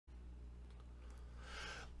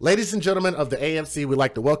Ladies and gentlemen of the AMC, we'd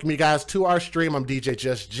like to welcome you guys to our stream. I'm DJ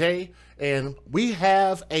Just J, and we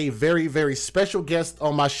have a very, very special guest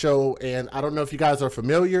on my show. And I don't know if you guys are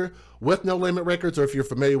familiar with No Limit Records or if you're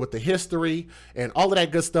familiar with the history and all of that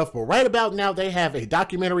good stuff. But right about now, they have a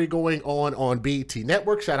documentary going on BET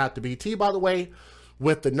Network. Shout out to BET, by the way,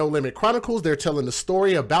 with the No Limit Chronicles. They're telling the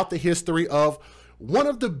story about the history of one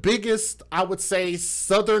of the biggest, I would say,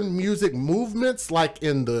 Southern music movements,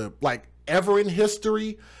 ever in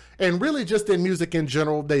history, and really just in music in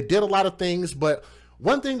general. They did a lot of things, but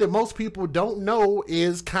one thing that most people don't know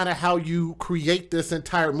is kind of how you create this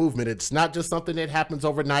entire movement. It's not just something that happens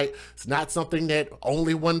overnight. It's not something that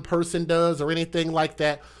only one person does or anything like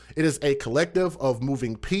that. It is a collective of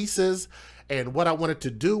moving pieces, and what I wanted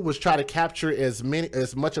to do was try to capture as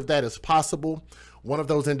much of that as possible. One of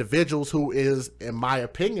those individuals who is, in my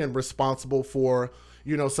opinion, responsible for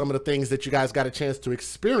some of the things that you guys got a chance to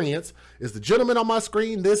experience is the gentleman on my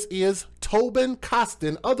screen. This is Tobin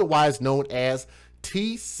Costen, otherwise known as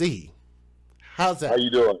TC. How's that? How you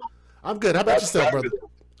doing? I'm good. How about yourself, brother?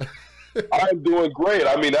 I'm doing great.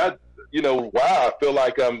 I mean, wow, I feel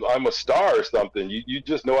like I'm a star or something. You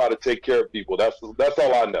just know how to take care of people. That's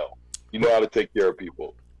all I know. You know how to take care of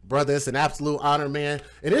people. Brother, it's an absolute honor, man.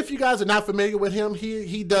 And if you guys are not familiar with him,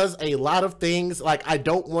 he does a lot of things. Like, I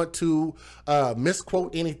don't want to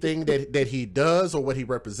misquote anything that he does or what he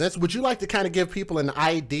represents. Would you like to kind of give people an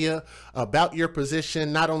idea about your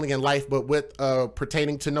position, not only in life, but with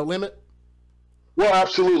pertaining to No Limit? Well,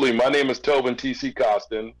 absolutely. My name is Tobin TC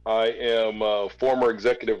Costen. I am a former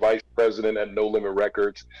executive vice president at No Limit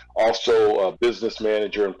Records, also a business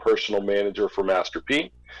manager and personal manager for Master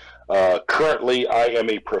P. Currently, I am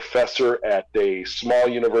a professor at a small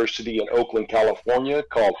university in Oakland, California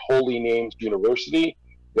called Holy Names University,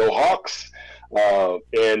 Go Hawks.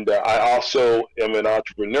 And I also am an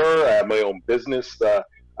entrepreneur. I have my own business. I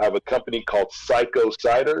have a company called Psycho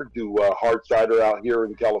Cider, do hard cider out here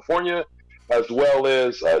in California, as well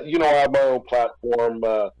as, I have my own platform,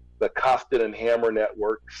 the Costen and Hammer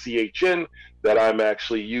Network, CHN, that I'm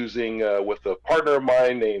actually using with a partner of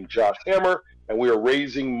mine named Josh Hammer. And we are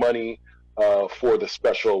raising money for the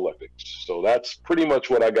Special Olympics. So that's pretty much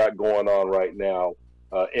what I got going on right now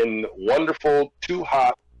in wonderful, too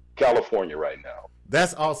hot California right now.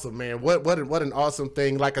 That's awesome, man. What an awesome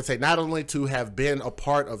thing. Like I say, not only to have been a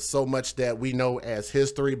part of so much that we know as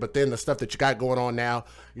history, but then the stuff that you got going on now,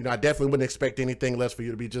 I definitely wouldn't expect anything less for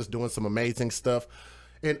you to be just doing some amazing stuff.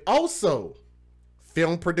 And also,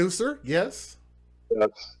 film producer, yes?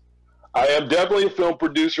 Yes. I am definitely a film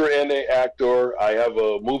producer and an actor. I have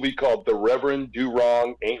a movie called The Reverend Do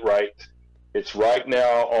Wrong Ain't Right. It's right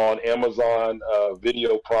now on Amazon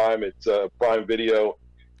Video Prime. It's Prime Video.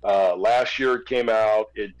 Last year it came out.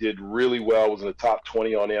 It did really well. It was in the top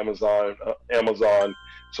 20 on Amazon.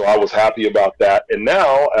 So I was happy about that. And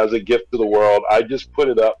now, as a gift to the world, I just put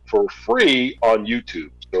it up for free on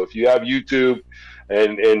YouTube. So if you have YouTube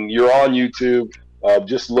and you're on YouTube,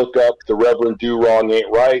 just look up The Reverend Do Wrong Ain't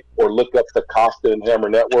Right, or look up the Costen and Hammer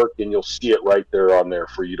Network, and you'll see it right there on there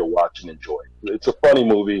for you to watch and enjoy. It's a funny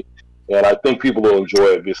movie, and I think people will enjoy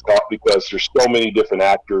it because there's so many different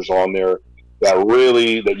actors on there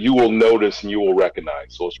that you will notice and you will recognize.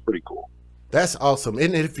 So it's pretty cool. That's awesome.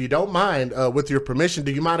 And if you don't mind, with your permission,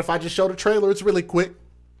 do you mind if I just show the trailer? It's really quick.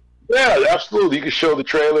 Yeah, absolutely. You can show the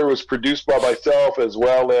trailer. It was produced by myself as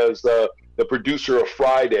well as the producer of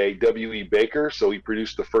Friday, W.E. Baker. So he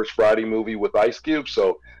produced the first Friday movie with Ice Cube.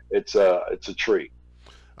 So it's a treat.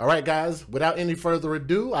 All right, guys, without any further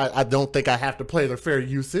ado, I don't think I have to play the fair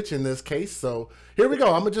usage in this case. So here we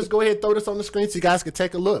go. I'm going to just go ahead and throw this on the screen so you guys can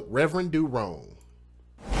take a look. Reverend Do Wrong.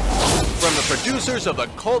 From the producers of the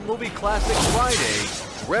cult movie classic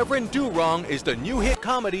Friday, Reverend Do Wrong is the new hit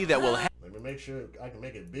comedy that will Let me make sure I can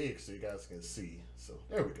make it big so you guys can see. So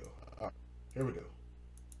there we go. All right, here we go.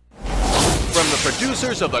 From the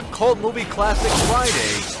producers of the cult movie classic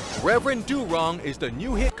Friday, Reverend Do Wrong is the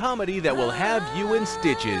new hit comedy that will have you in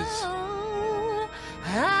stitches.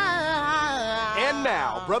 And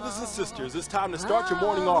now, brothers and sisters, it's time to start your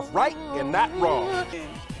morning off right and not wrong.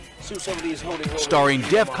 Starring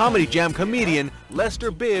Def Comedy Jam comedian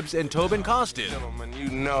Lester Bibbs and Tobin Costen. Gentlemen, you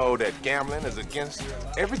know that gambling is against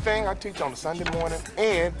everything I teach on a Sunday morning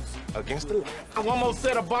and against the law. One more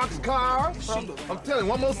set of boxcars. I'm telling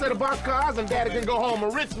you, one more set of boxcars and Daddy can go home a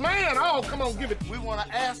rich man. Oh, come on, give it. We want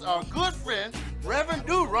to ask our good friend, Reverend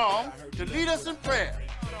Do Wrong, to lead us in prayer.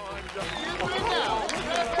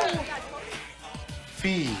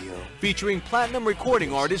 Feel. Featuring platinum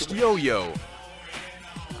recording artist Yo-Yo.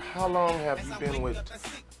 How long have you been with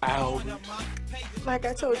Albert. Like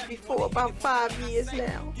I told you before, about 5 years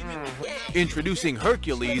now. Introducing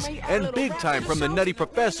Hercules and Big Time from the Nutty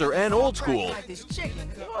Professor and Old School. Like this chicken,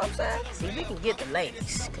 you know what I'm saying? See, we can get the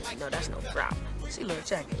ladies, because you know that's no problem. See, little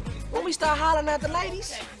check it. When we start hollering at the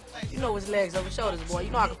ladies, you know it's legs over shoulders, boy.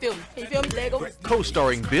 You know I can feel me. Can you feel me? Leg over.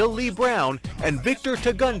 Co-starring Bill Lee Brown and Victor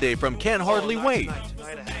Tagunde from Can't Hardly Wait.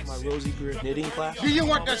 My Rosie Greer knitting class. Do you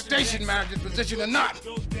want the station manager's position or not?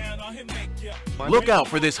 Look out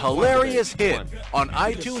for this hilarious hit on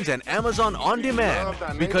iTunes and Amazon On Demand,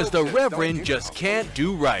 because the Reverend just can't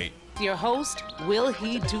do right. Your host, Will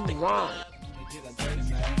He Do Wrong?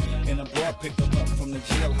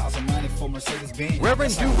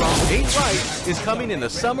 Reverend Do Wrong Ain't Right is coming in the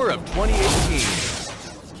summer of 2018.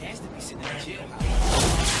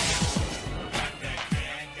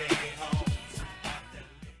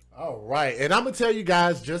 All right, and I'm gonna tell you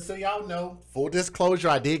guys, just so y'all know, full disclosure,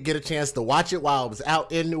 I did get a chance to watch it while I was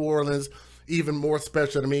out in New Orleans. Even more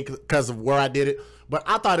special to me because of where I did it. But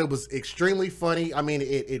I thought it was extremely funny. I mean,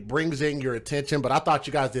 it brings in your attention, but I thought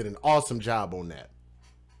you guys did an awesome job on that.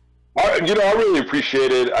 You know, I really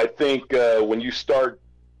appreciate it. I think when you start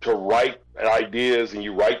to write ideas and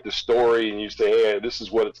you write the story and you say, hey, this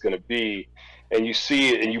is what it's going to be, and you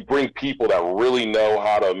see it and you bring people that really know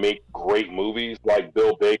how to make great movies, like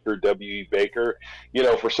Bill Baker, W.E. Baker, you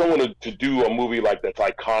know, for someone to do a movie like that's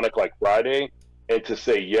iconic like Friday, and to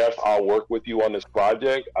say, yes, I'll work with you on this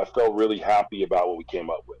project, I felt really happy about what we came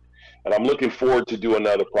up with. And I'm looking forward to do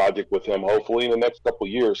another project with him, hopefully in the next couple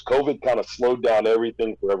of years. COVID kind of slowed down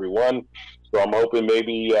everything for everyone. So I'm hoping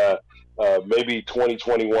maybe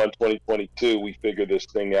 2021, 2022, we figure this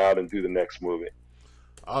thing out and do the next movie.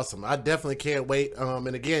 Awesome. I definitely can't wait.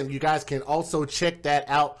 And again, you guys can also check that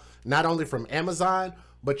out, not only from Amazon,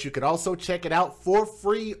 but you could also check it out for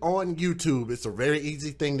free on YouTube. It's a very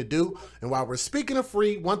easy thing to do. And while we're speaking of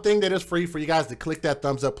free, one thing that is free for you guys to click that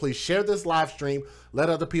thumbs up. Please share this live stream.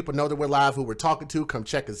 Let other people know that we're live, who we're talking to. Come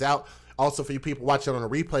check us out. Also, for you people watching on a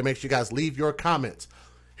replay, make sure you guys leave your comments.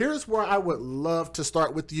 Here's where I would love to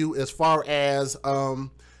start with you as far as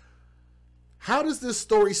how does this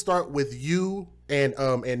story start with you and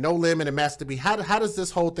No Limit and Master B? How does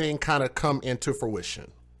this whole thing kind of come into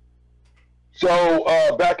fruition? So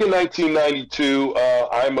back in 1992,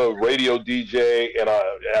 I'm a radio DJ and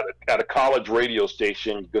at a college radio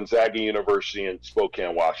station, Gonzaga University in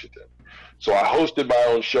Spokane, Washington. So I hosted my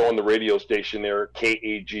own show on the radio station there,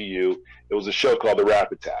 KAGU. It was a show called The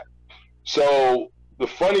Rap Attack. So the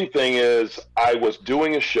funny thing is, I was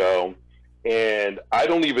doing a show, and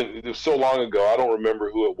it was so long ago, I don't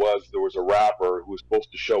remember who it was. There was a rapper who was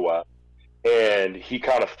supposed to show up, and he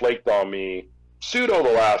kind of flaked on me pseudo the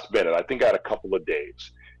last minute. I think I had a couple of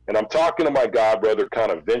days. And I'm talking to my godbrother,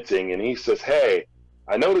 kind of venting, and he says, hey,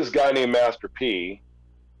 I know this guy named Master P.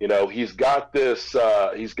 You know, he's got this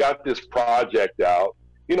project out.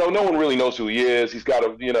 You know, no one really knows who he is. He's got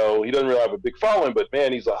he doesn't really have a big following, but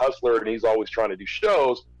man, he's a hustler and he's always trying to do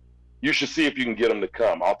shows. You should see if you can get him to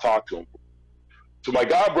come. I'll talk to him. So my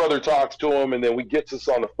godbrother talks to him, and then we get us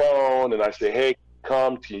on the phone, and I say, hey,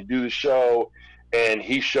 come, can you do the show? And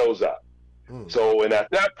he shows up. So, and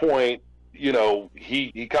at that point, you know,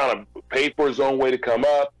 he kind of paid for his own way to come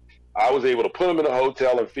up. I was able to put him in a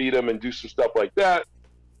hotel and feed him and do some stuff like that.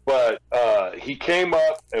 But he came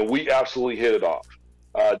up, and we absolutely hit it off.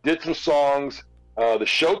 Did some songs. The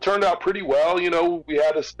show turned out pretty well. You know, we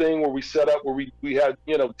had this thing where we set up where we had,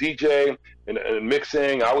 you know, DJ and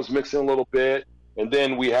mixing. I was mixing a little bit. And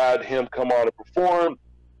then we had him come on and perform,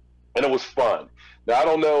 and it was fun. Now, I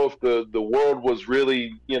don't know if the world was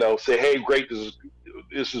really, you know, say, hey, great,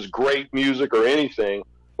 this is great music or anything,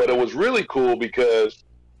 but it was really cool because,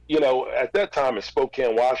 you know, at that time in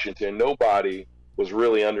Spokane, Washington, nobody was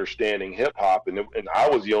really understanding hip-hop, and I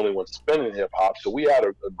was the only one spinning hip-hop, so we had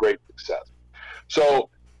a great success. So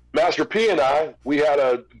Master P and I, we had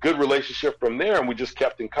a good relationship from there, and we just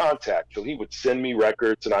kept in contact. So he would send me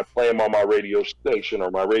records, and I'd play them on my radio station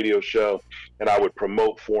or my radio show, and I would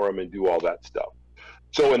promote for him and do all that stuff.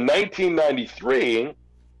 So in 1993,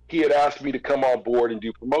 he had asked me to come on board and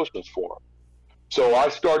do promotions for him. So I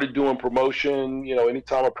started doing promotion, you know,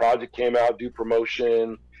 anytime a project came out, do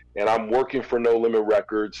promotion, and I'm working for No Limit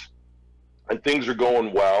Records, and things are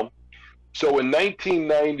going well. So in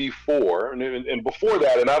 1994, and before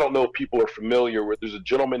that, and I don't know if people are familiar with, there's a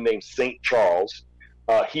gentleman named St. Charles.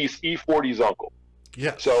 He's E40's uncle.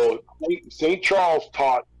 Yeah. So St. Charles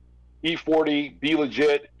taught E40, Be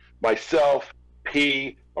Legit, myself,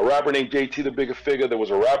 P, a rapper named JT the Bigger Figure. There was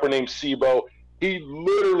a rapper named Sibo, He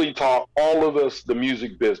literally taught all of us the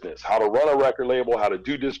music business, how to run a record label, how to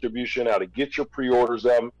do distribution, how to get your pre-orders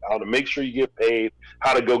up, how to make sure you get paid,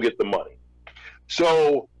 how to go get the money.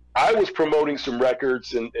 So I was promoting some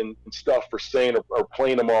records and stuff for saying or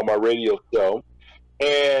playing them on my radio show.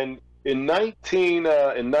 And in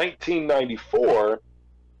 1994,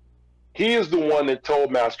 he is the one that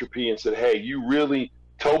told Master P and said, hey,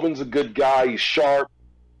 Tobin's a good guy. He's sharp.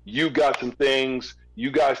 You got some things. You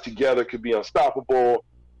guys together could be unstoppable.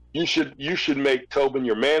 You should make Tobin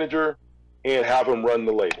your manager and have him run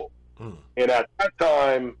the label. And at that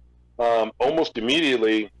time, almost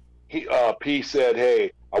immediately, P said,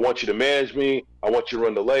 hey, I want you to manage me. I want you to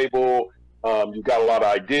run the label. You've got a lot of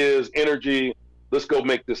ideas, energy. Let's go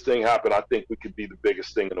make this thing happen. I think we could be the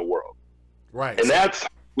biggest thing in the world. Right. And that's how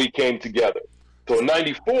we came together. So in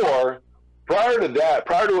 94, prior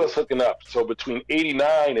to us hooking up, so between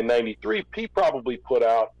 89 and 93, P probably put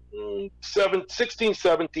out 16,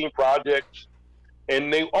 17 projects.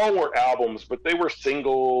 And they all were albums, but they were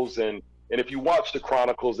singles. And if you watch the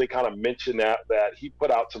Chronicles, they kind of mention that he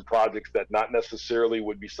put out some projects that not necessarily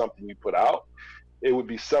would be something you put out. It would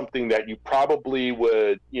be something that you probably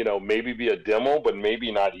would, maybe be a demo, but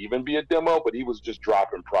maybe not even be a demo. But he was just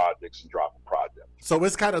dropping projects. So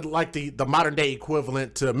it's kind of like the modern day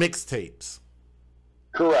equivalent to mixtapes.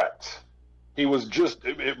 Correct. He was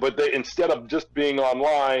instead of just being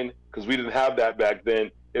online, because we didn't have that back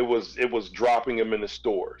then, it was dropping them in the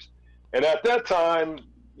stores. And at that time,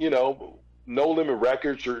 No Limit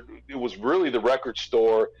Records, it was really the record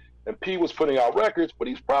store, and P was putting out records, but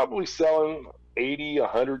he's probably selling 80,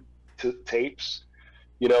 100 tapes,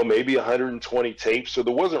 maybe 120 tapes. So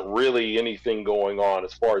there wasn't really anything going on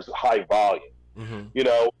as far as high volume.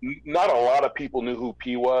 Not a lot of people knew who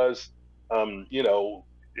P was.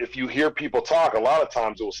 If you hear people talk, a lot of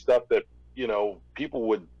times it was stuff that, people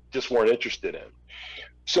weren't interested in.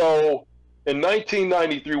 So in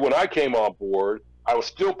 1993, when I came on board, I was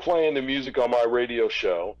still playing the music on my radio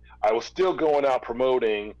show. I was still going out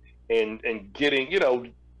promoting and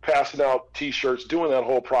getting, passing out T-shirts, doing that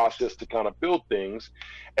whole process to kind of build things.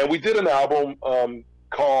 And we did an album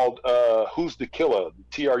called Who's the Killer, the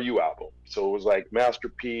TRU album. So it was like Master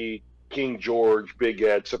P, King George, Big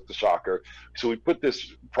Ed, Sip the Shocker. So we put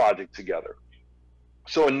this project together.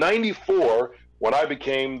 So in 94, when I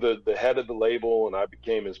became the head of the label and I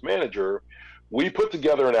became his manager, we put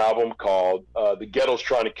together an album called The Ghetto's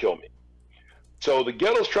Trying to Kill Me. So The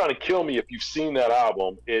Ghetto's Trying to Kill Me, if you've seen that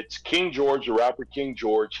album, it's King George, the rapper King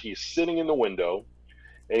George. He's sitting in the window,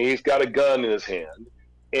 and he's got a gun in his hand.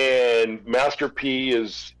 And Master P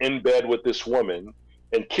is in bed with this woman.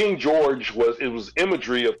 And King George was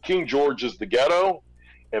imagery of King George is the ghetto,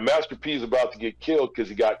 and Master P is about to get killed because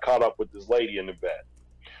he got caught up with this lady in the bed.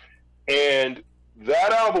 And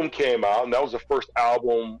that album came out, and that was the first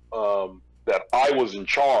album that I was in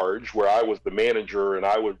charge, where I was the manager and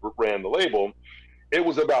I ran the label. It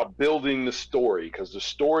was about building the story, because the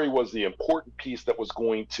story was the important piece that was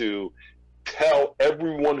going to tell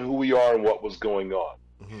everyone who we are and what was going on.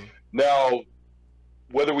 Now,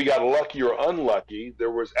 whether we got lucky or unlucky,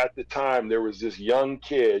 at the time, there was this young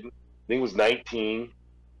kid, I think he was 19.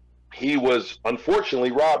 He was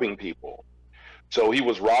unfortunately robbing people. So he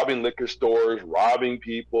was robbing liquor stores, robbing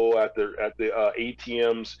people at the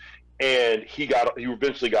ATMs, and he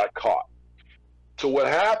eventually got caught. So what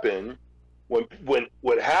happened when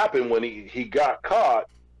he got caught,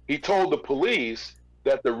 he told the police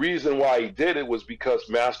that the reason why he did it was because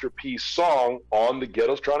Master P's song on The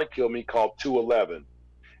Ghetto's Trying to Kill Me called 211.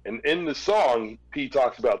 And in the song, P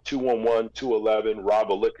talks about 211, 211,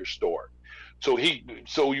 rob a liquor store. So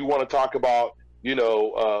you want to talk about,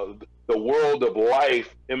 the world of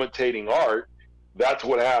life imitating art, that's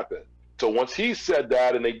what happened. So once he said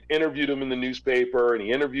that, and they interviewed him in the newspaper, and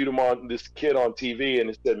he interviewed him on this kid on TV, and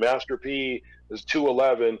it said Master P is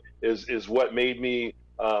 211 is what made me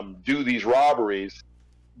do these robberies.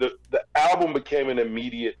 The album became an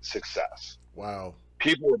immediate success. Wow.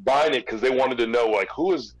 People were buying it because they wanted to know, like,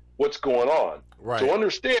 what's going on. Right. So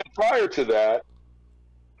understand, prior to that,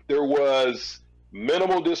 there was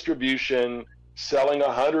minimal distribution, selling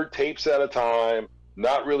 100 tapes at a time,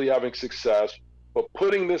 not really having success, but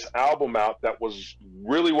putting this album out that was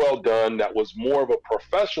really well done, that was more of a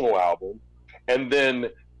professional album, and then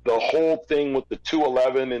the whole thing with the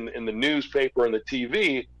 211 in the newspaper and the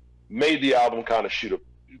TV made the album kind of shoot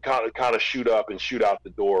up and shoot out the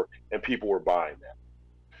door, and people were buying that.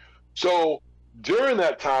 So during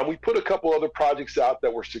that time, we put a couple other projects out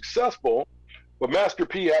that were successful, but Master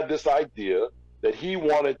P had this idea that he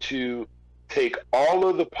wanted to take all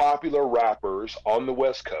of the popular rappers on the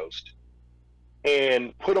West Coast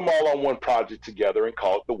and put them all on one project together and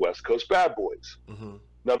call it the West Coast Bad Boys.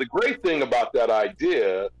 Now, the great thing about that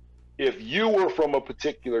idea, if you were from a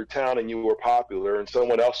particular town and you were popular and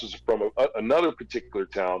someone else was from another particular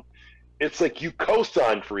town, it's like you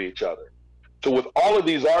co-signed for each other. So with all of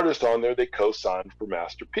these artists on there, they co-signed for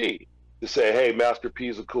Master P to say, hey, Master P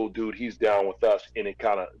is a cool dude. He's down with us. And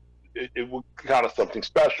it was kind of something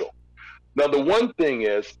special. Now, the one thing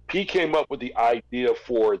is, P came up with the idea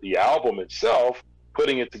for the album itself,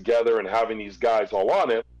 putting it together and having these guys all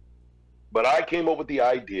on it. But I came up with the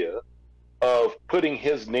idea of putting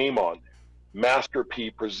his name on there. Master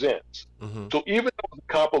P Presents. So even though it was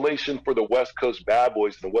a compilation for the West Coast Bad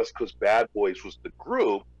Boys, and the West Coast Bad Boys was the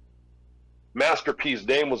group, Master P's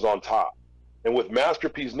name was on top. And with Master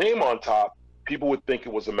P's name on top, people would think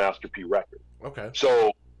it was a Master P record. Okay.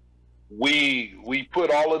 So we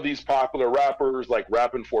put all of these popular rappers like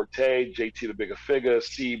Rappin' Forte, JT the Bigga Figga,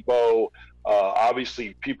 C-Bo,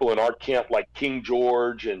 obviously people in our camp like King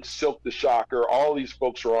George and Silk the Shocker. All these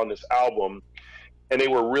folks are on this album, and they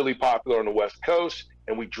were really popular on the West Coast.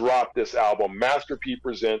 And we dropped this album, Master P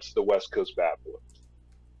Presents the West Coast Bad Boys.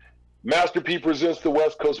 Master P Presents the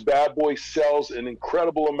West Coast Bad Boys sells an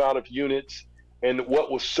incredible amount of units. And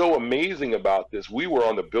what was so amazing about this, we were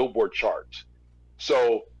on the Billboard charts.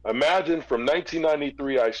 So imagine from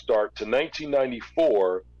 1993 I start to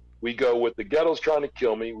 1994, we go with The Ghetto's Trying to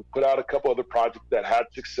Kill Me. We put out a couple other projects that had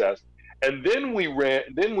success. And then we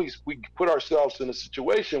put ourselves in a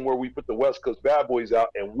situation where we put the West Coast Bad Boys out,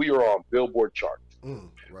 and we are on Billboard charts.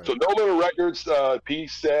 Right. So No Limit Records, P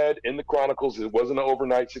said in the Chronicles, it wasn't an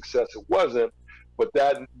overnight success. It wasn't. But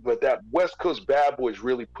that West Coast Bad Boys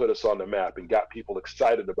really put us on the map and got people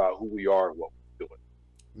excited about who we are and what we're doing.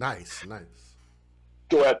 Nice.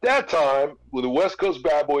 So at that time, when the West Coast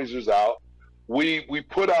Bad Boys was out, we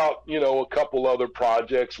put out, a couple other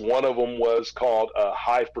projects. One of them was called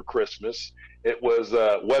High for Christmas. It was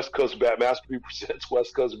West Coast Master P Presents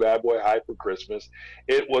West Coast Bad Boy High for Christmas.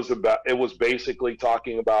 It was basically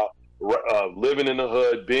talking about living in the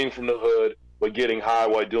hood, being from the hood, but getting high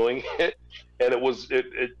while doing it. And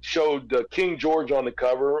it showed King George on the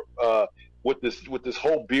cover with this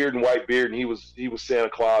whole beard and white beard, and he was Santa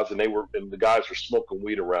Claus, and the guys were smoking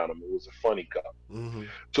weed around him. It was a funny cover.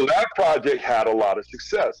 So that project had a lot of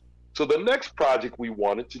success. So the next project we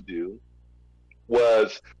wanted to do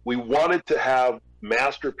was we wanted to have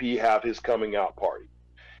Master P have his coming out party.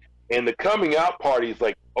 And the coming out party is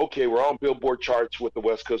like, okay, we're on Billboard charts with the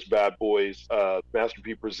West Coast Bad Boys. Master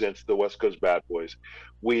P Presents the West Coast Bad Boys.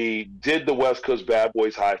 We did the West Coast Bad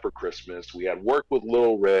Boys High for Christmas. We had worked with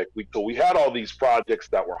Lil Rick. We had all these projects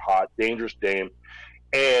that were hot, Dangerous Dame.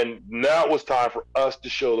 And now it was time for us to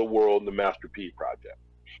show the world the Master P project.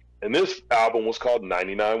 And this album was called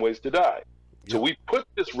 99 Ways to Die. So we put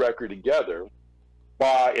this record together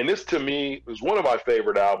and this to me was one of my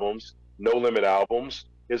favorite albums, No Limit albums,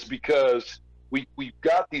 is because we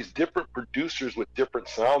got these different producers with different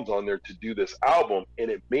sounds on there to do this album, and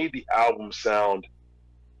it made the album sound,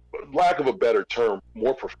 lack of a better term,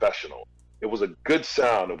 more professional. It was a good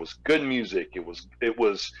sound. It was good music. It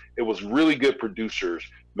was really good producers.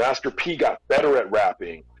 Master P got better at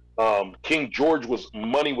rapping. King George was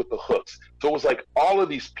money with the hooks. So it was like all of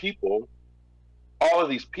these people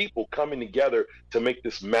coming together to make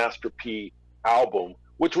this Master P album,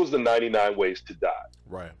 which was the 99 Ways to Die.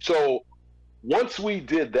 Right. So once we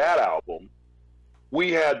did that album,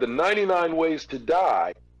 we had the 99 Ways to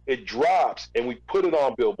Die. It drops, and we put it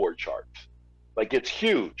on Billboard charts. Like, it's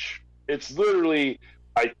huge. It's literally,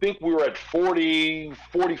 I think we were at 40,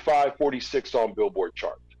 45, 46 on Billboard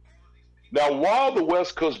charts. Now, while the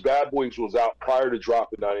West Coast Bad Boys was out prior to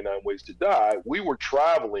dropping 99 Ways to Die, we were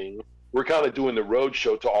traveling. We're kind of doing the road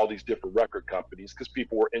show to all these different record companies because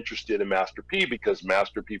people were interested in Master P because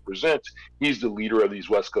Master P Presents, he's the leader of these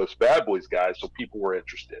West Coast Bad Boys guys, so people were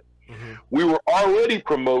interested. We were already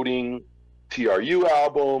promoting TRU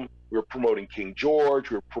album. We were promoting King George.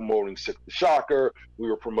 We were promoting Silk the Shocker. We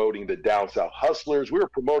were promoting the Down South Hustlers. We were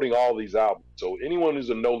promoting all these albums. So anyone who's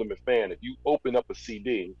a No Limit fan, if you open up a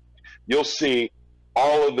CD, you'll see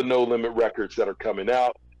all of the No Limit records that are coming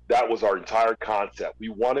out. That was our entire concept. We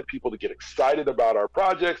wanted people to get excited about our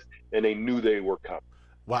projects, and they knew they were coming.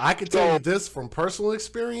 Well, I can tell you this from personal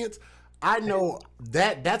experience. I know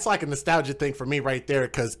that's like a nostalgia thing for me right there,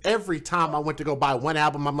 because every time I went to go buy one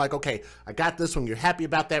album, I'm like, okay, I got this one. You're happy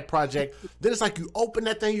about that project. Then it's like you open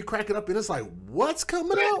that thing, you crack it up, and it's like, what's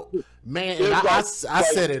coming out? Man, and I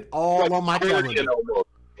said it all on my calendar.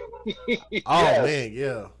 Oh, man,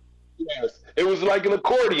 yeah. Yes, it was like an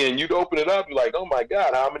accordion. You'd open it up, you're like, oh my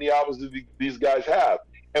God, how many albums do these guys have?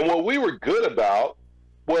 And what we were good about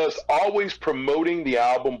was always promoting the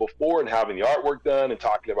album before and having the artwork done and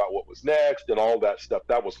talking about what was next and all that stuff.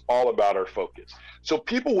 That was all about our focus. So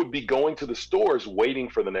people would be going to the stores waiting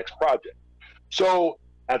for the next project. So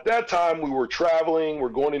at that time, we were traveling. We're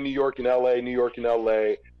going to New York and LA,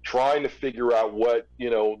 trying to figure out what,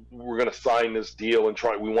 we're going to sign this deal and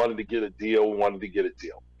try. We wanted to get a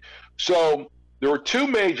deal. So there were two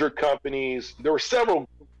major companies. There were several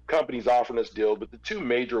companies offering us deals, but the two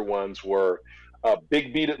major ones were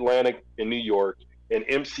Big Beat Atlantic in New York and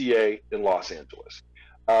MCA in Los Angeles.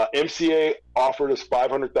 MCA offered us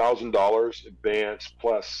 $500,000 advance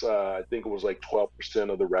plus I think it was like 12%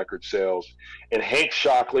 of the record sales. And Hank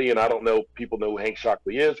Shockley, and I don't know if people know who Hank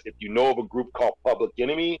Shockley is. If you know of a group called Public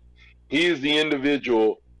Enemy, he is the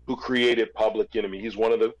individual who created Public Enemy. He's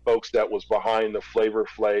one of the folks that was behind the Flavor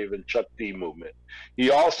Flav and Chuck D movement. He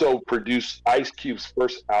also produced Ice Cube's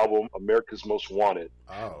first album, America's Most Wanted.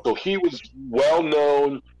 Oh. So he was well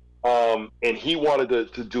known, and he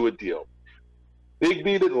wanted to do a deal. Big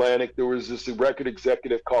Beat Atlantic, there was this record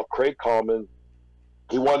executive called Craig Coleman.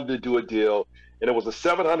 He wanted to do a deal, and it was a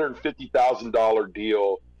 $750,000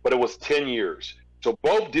 deal, but it was 10 years. So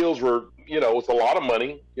both deals were, it was a lot of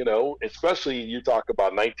money, especially you talk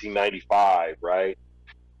about 1995, right?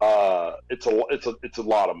 It's a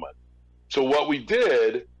lot of money. So what we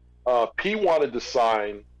did, P wanted to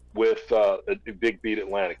sign with Big Beat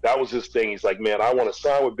Atlantic. That was his thing. He's like, man, I want to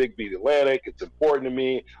sign with Big Beat Atlantic. It's important to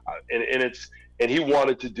me, and he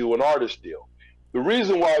wanted to do an artist deal. The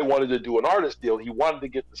reason why he wanted to do an artist deal, he wanted to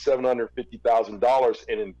get the $750,000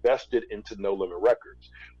 and invest it into No Limit Records.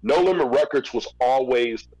 No Limit Records was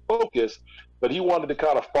always the focus, but he wanted to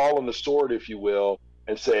kind of fall on the sword, if you will,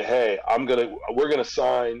 and say, hey, we're gonna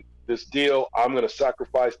sign this deal. I'm gonna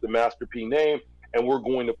sacrifice the Master P name, and we're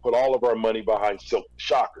going to put all of our money behind Silk the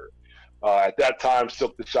Shocker. At that time,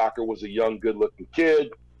 Silk the Shocker was a young, good-looking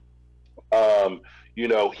kid.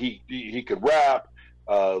 He could rap.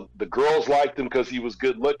 The girls liked him because he was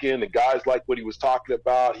good looking. The guys liked what he was talking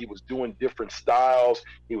about. He was doing different styles.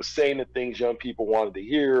 He was saying the things young people wanted to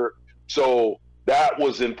hear. So that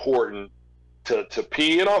was important to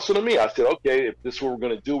P and also to me. I said, okay, if this is what we're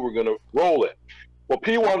going to do, we're going to roll it. Well,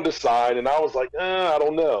 P wanted to sign, and I was like, I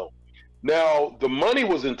don't know. Now, the money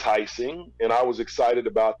was enticing, and I was excited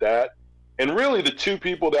about that. And really, the two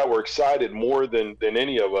people that were excited more than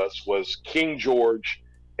any of us was King George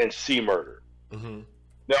and C Murder. Mm-hmm.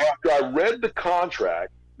 Now, after I read the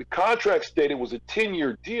contract stated it was a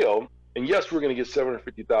 10-year deal, and yes, we're going to get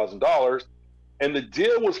 $750,000, and the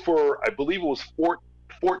deal was for, I believe it was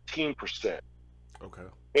 14%. Okay.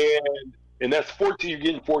 And that's 14. You're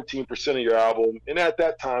getting 14% of your album, and at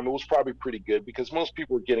that time, it was probably pretty good because most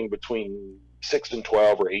people were getting between 6 and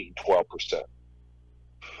 12 or 8 and 12%.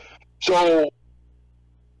 So,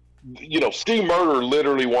 C Murder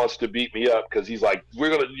literally wants to beat me up because he's like,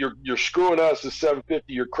 you're screwing us at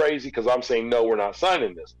 750. You're crazy because I'm saying no, we're not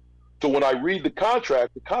signing this. So when I read the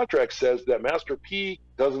contract says that Master P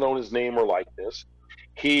doesn't own his name or likeness.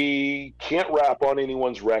 He can't rap on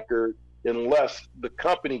anyone's record unless the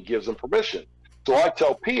company gives him permission. So I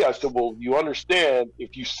tell P, I said, well, you understand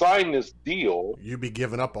if you sign this deal, you'd be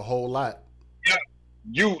giving up a whole lot. Yeah.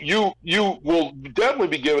 You will definitely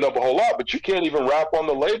be giving up a whole lot, but you can't even rap on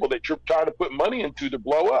the label that you're trying to put money into to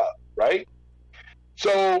blow up, right?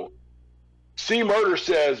 So C Murder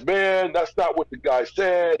says, man, that's not what the guy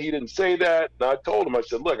said. He didn't say that. And I told him, I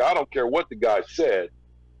said, look, I don't care what the guy said.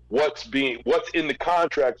 What's in the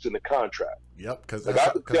contract's in the contract. Yep, because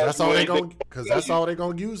that's all they're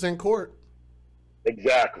gonna use in court.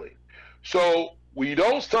 Exactly. So we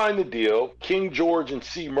don't sign the deal. King George and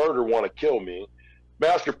C Murder want to kill me.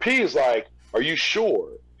 Master P is like, are you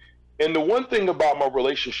sure? And the one thing about my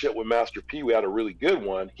relationship with Master P, we had a really good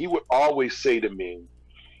one. He would always say to me,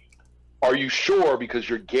 are you sure? Because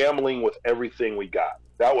you're gambling with everything we got.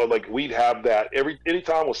 That was like, we'd have that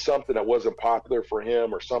anytime was something that wasn't popular for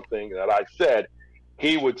him or something that I said,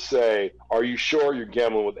 he would say, are you sure? You're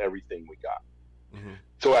gambling with everything we got. Mm-hmm.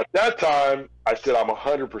 So at that time, I said, I'm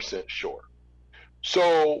 100% sure.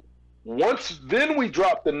 So then we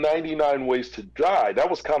dropped the 99 Ways to Die. That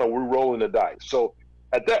was kind of, we're rolling the dice. So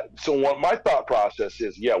what my thought process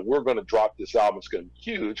is, yeah, we're going to drop this album. It's going to be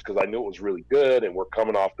huge because I knew it was really good, and we're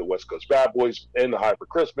coming off the West Coast Bad Boys and the High for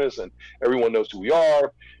Christmas, and everyone knows who we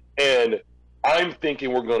are. And I'm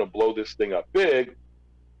thinking we're going to blow this thing up big.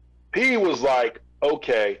 P was like,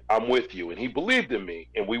 okay, I'm with you, and he believed in me,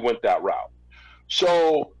 and we went that route.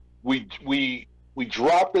 So we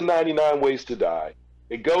dropped the 99 Ways to Die.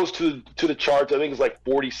 It goes to the charts. I think it's like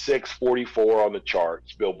 46, 44 on the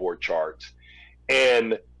charts, Billboard charts.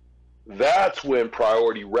 And that's when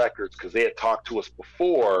Priority Records, because they had talked to us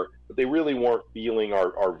before, but they really weren't feeling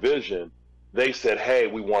our vision. They said, hey,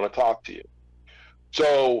 we want to talk to you.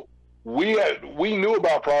 So we knew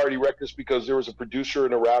about Priority Records because there was a producer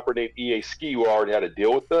and a rapper named EA Ski who already had a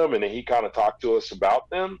deal with them, and then he kind of talked to us about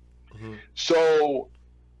them. Mm-hmm. So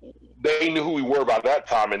they knew who we were by that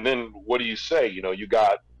time. And then what do you say? You know, you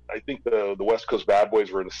got, I think the West Coast Bad Boys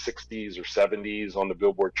were in the 60s or 70s on the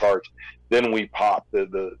Billboard charts. Then we popped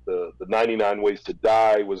the 99 Ways to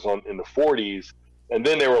Die was in the 40s. And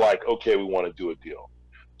then they were like, okay, we want to do a deal.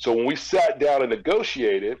 So when we sat down and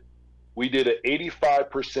negotiated, we did an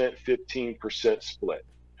 85%, 15% split.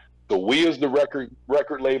 So we as the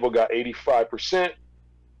record label got 85%.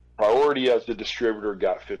 Priority as the distributor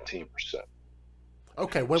got 15%.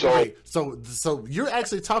 Okay, wait. So you're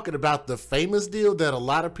actually talking about the famous deal that a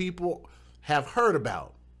lot of people have heard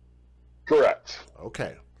about. Correct.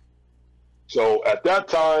 Okay. So at that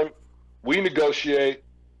time, we negotiate,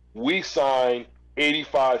 we sign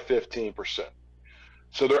 85, 15%.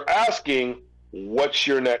 So they're asking, what's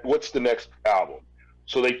the next album?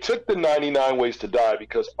 So they took the 99 Ways to Die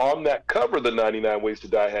because on that cover, the 99 Ways to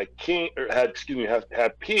Die had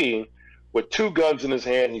P with two guns in his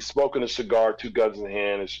hand. He's smoking a cigar, two guns in his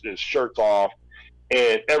hand, his shirt's off,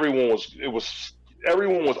 and everyone was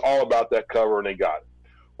all about that cover, and they got it.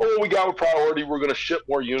 Well, when we got with Priority, we're going to ship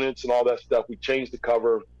more units and all that stuff. We changed the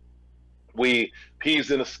cover.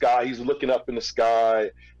 P's in the sky. He's looking up in the sky,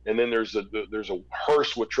 and then there's a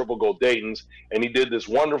hearse with triple gold Daytons, and he did this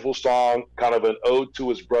wonderful song, kind of an ode to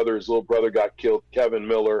his brother. His little brother got killed, Kevin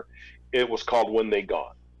Miller. It was called "When They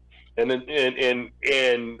Gone." And then,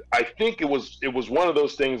 and I think it was one of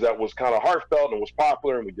those things that was kind of heartfelt and was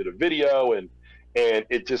popular, and we did a video, and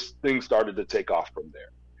things started to take off from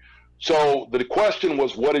there. So the question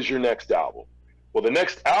was, what is your next album? Well, the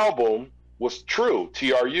next album was True,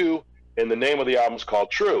 TRU, and the name of the album is called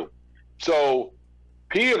True. So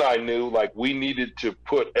P and I knew like we needed to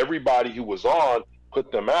put everybody who was on,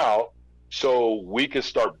 put them out, so we could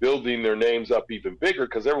start building their names up even bigger,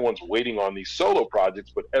 because everyone's waiting on these solo projects,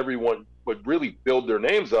 but everyone would really build their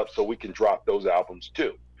names up so we can drop those albums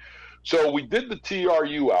too. So we did the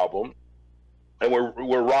TRU album, and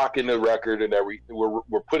we're rocking the record, and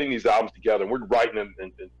we're putting these albums together, and we're writing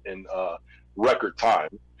in record time.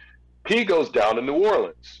 P goes down to New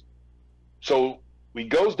Orleans. So he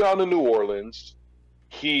goes down to New Orleans.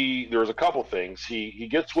 There's a couple things. He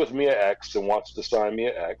gets with Mia X and wants to sign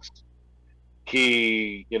Mia X.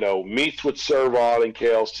 He, meets with Servon and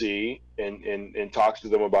KLC and talks to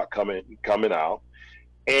them about coming out.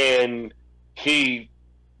 And he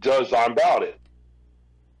does I'm Bout It.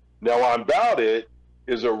 Now, I'm Bout It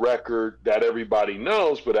is a record that everybody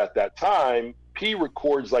knows, but at that time, P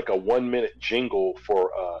records like a 1-minute jingle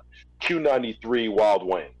for Q93 Wild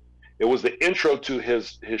Wayne. It was the intro to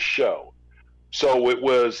his show.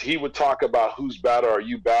 So he would talk about who's bout it, are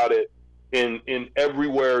you bout it, in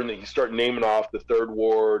everywhere, and then he started naming off the 3rd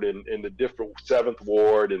Ward and the different 7th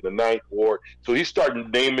Ward and the 9th Ward. So he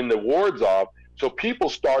started naming the wards off. So people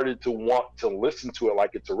started to want to listen to it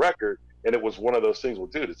like it's a record, and it was one of those things. Well,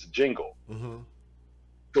 dude, it's a jingle. Mm-hmm.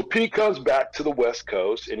 So P comes back to the West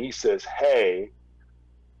Coast and he says, "Hey,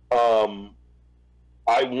 I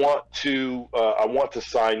want to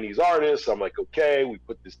sign these artists." I'm like, "Okay." We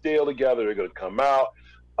put this deal together. They're going to come out.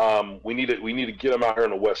 We need to get them out here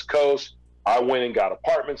on the West Coast. I went and got an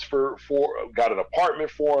apartment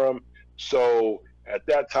for them. So at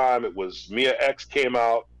that time, it was Mia X came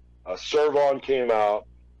out, Servon came out,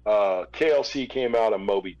 KLC came out, and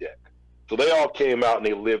Moby Dick. So they all came out and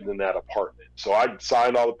they lived in that apartment. So I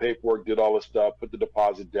signed all the paperwork, did all the stuff, put the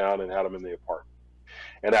deposit down, and had them in the apartment.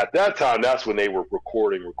 And at that time, that's when they were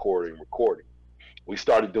recording. We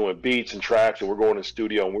started doing beats and tracks, and we're going to the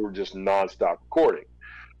studio, and we were just nonstop recording.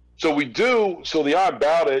 So the I'm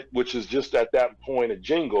Bout It, which is just at that point a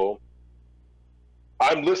jingle,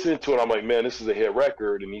 I'm listening to it, I'm like, man, this is a hit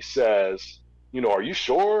record. And he says, "Are you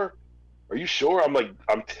sure? Are you sure?" I'm like,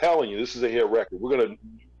 "I'm telling you, this is a hit record. We're going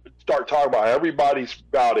to start talking about how everybody's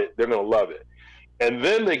about it. They're going to love it." And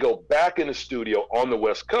then they go back in the studio on the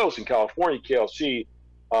West Coast in California. KLC,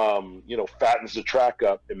 fattens the track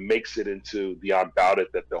up and makes it into the I'm Bout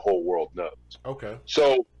It that the whole world knows. Okay.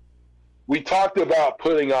 So we talked about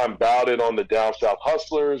putting I'm Bout It on the Down South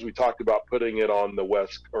Hustlers. We talked about putting it on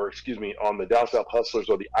on the Down South Hustlers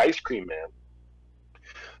or the Ice Cream Man.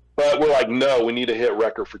 But we're like, no, we need a hit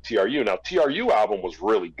record for TRU. Now, TRU album was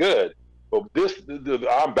really good, but the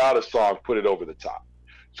I'm Bout It song put it over the top.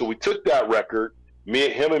 So we took that record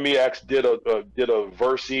Him and X did a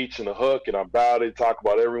verse each and a hook, and I'm about it. Talk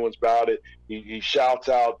about everyone's about it. He shouts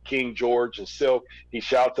out King George and Silk. He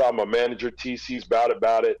shouts out my manager TC's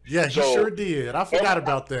about it. Yeah, he sure did. I forgot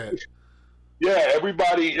about that. Yeah,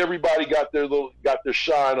 everybody got their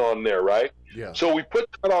shine on there, right? Yeah. So we put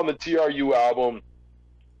that on the TRU album,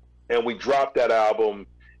 and we dropped that album.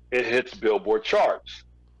 It hits Billboard charts.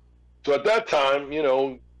 So at that time, you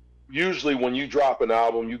know, usually when you drop an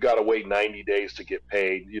album, you got to wait 90 days to get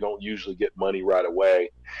paid. You don't usually get money right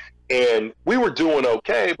away. And we were doing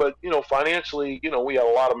okay, but, you know, financially, you know, we had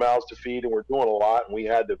a lot of mouths to feed and we're doing a lot, and we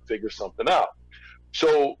had to figure something out.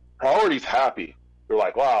 So Priority's happy. They're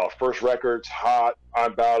like, wow, first record's hot.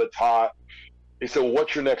 I'm about it's hot. They said, well,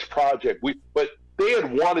 what's your next project? But they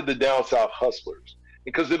had wanted the Down South Hustlers,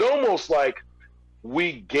 because it almost like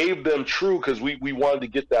we gave them True because we wanted to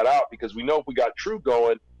get that out, because we know if we got True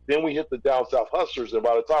going, then we hit the Down South Hustlers, and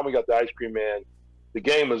by the time we got the Ice Cream Man, the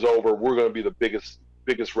game is over. We're going to be the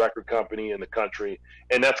biggest record company in the country,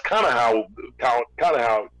 and that's kind of how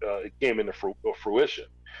it came into fruition.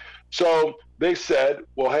 So they said,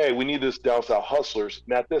 well, hey, we need this Down South Hustlers.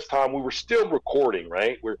 And at this time, we were still recording,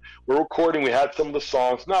 right? We're recording. We had some of the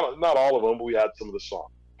songs, not all of them, but we had some of the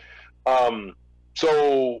songs.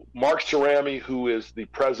 So Mark Cerami, who is the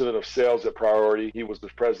president of sales at Priority, he was the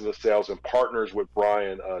president of sales and partners with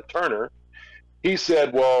Brian Turner. He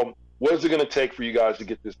said, well, what is it going to take for you guys to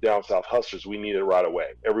get this Down South Hustlers? We need it right away.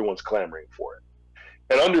 Everyone's clamoring for it.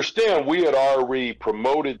 And understand, we had already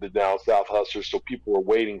promoted the Down South Hustlers, so people were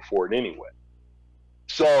waiting for it anyway.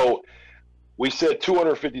 So we said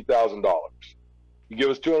 $250,000. You give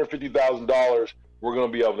us $250,000, we're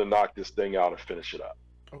going to be able to knock this thing out and finish it up.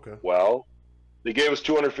 Okay. Well, they gave us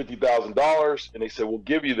 $250,000, and they said, we'll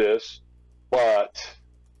give you this, but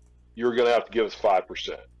you're going to have to give us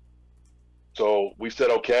 5%. So we said,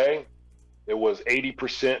 okay. It was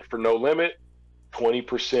 80% for No Limit,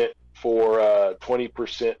 20%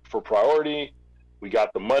 for Priority. We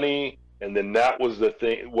got the money, and then that was the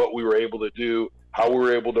thing, what we were able to do, how we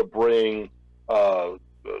were able to bring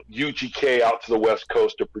UGK out to the West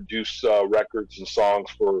Coast to produce records and songs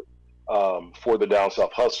for the Down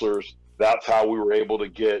South Hustlers. That's how we were able to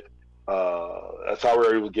get 8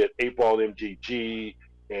 Ball MGG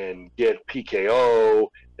and get PKO,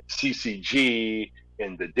 CCG,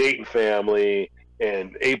 and the Dayton Family,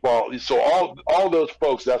 and 8 Ball. So all those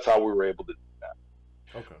folks, that's how we were able to do that.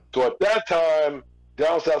 Okay. So at that time,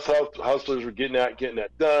 Down South Hustlers were getting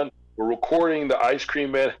that done. We're recording the Ice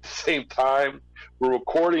Cream Man at the same time. We're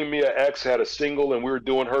recording Mia X had a single, and we were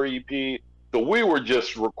doing her EP. So we were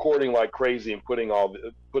just recording like crazy and putting all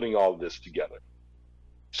this together.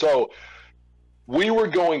 So we were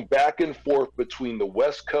going back and forth between the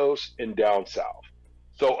West Coast and Down South.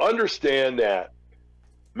 So understand that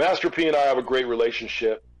Master P and I have a great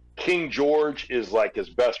relationship. King George is like his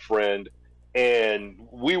best friend. And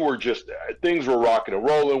we were things were rocking and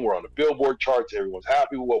rolling. We're on the Billboard charts. Everyone's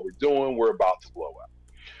happy with what we're doing. We're about to blow up.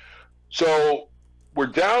 So we're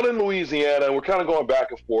down in Louisiana, and we're kind of going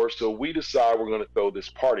back and forth. So we decide we're going to throw this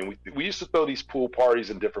party. We used to throw these pool parties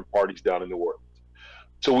and different parties down in New Orleans.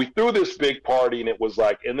 So we threw this big party, and it was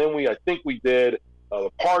like, and then I think we did the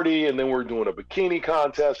party, and then we were doing a bikini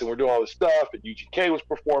contest, and we're doing all this stuff, and UGK was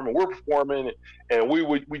performing, we're performing, and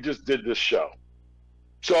we just did this show.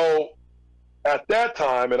 So at that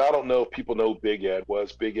time, and I don't know if people know who Big Ed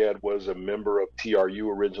was. Big Ed was a member of TRU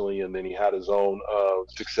originally, and then he had his own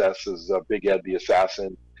success as Big Ed the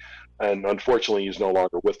Assassin, and unfortunately, he's no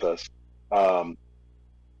longer with us.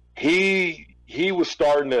 He was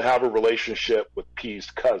starting to have a relationship with P's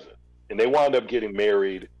cousin, and they wound up getting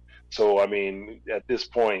married. So, I mean, at this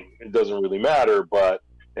point, it doesn't really matter,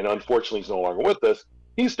 and unfortunately, he's no longer with us.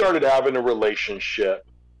 He started having a relationship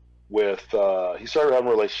with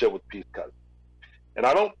P's cousin. And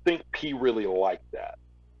I don't think P really liked that.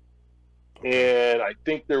 And I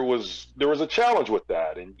think there was a challenge with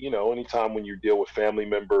that. And, you know, anytime when you deal with family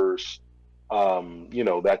members, you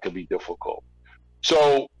know, that could be difficult.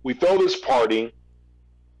 So we throw this party.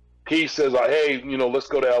 P says, hey, you know, let's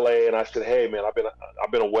go to LA. And I said, hey, man,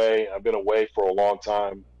 I've been away. I've been away for a long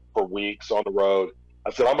time, for weeks on the road.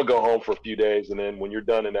 I said, I'm going to go home for a few days. And then when you're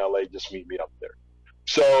done in LA, just meet me up there.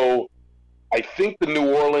 So I think the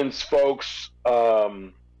New Orleans folks,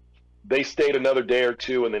 they stayed another day or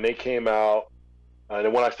two, and then they came out.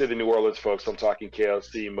 And when I say the New Orleans folks, I'm talking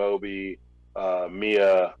KLC, Moby,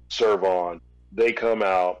 Mia, Servon. They come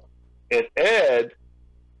out. And Ed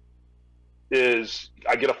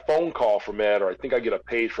I get a phone call from Ed, or I think I get a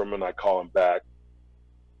page from him, and I call him back.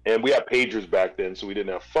 And we had pagers back then, so we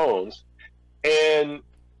didn't have phones. And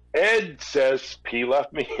Ed says, P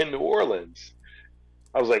left me in New Orleans.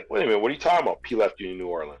 I was like, wait a minute, what are you talking about? P left you in New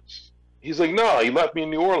Orleans. He's like, no, he left me in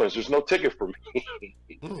New Orleans. There's no ticket for me.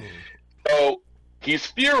 So he's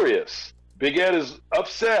furious. Big Ed is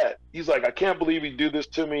upset. He's like, I can't believe he'd do this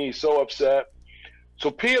to me. He's so upset. So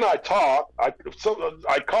P and I talk. I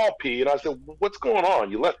called P and I said, what's going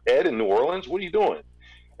on? You left Ed in New Orleans? What are you doing?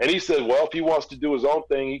 And he said, well, if he wants to do his own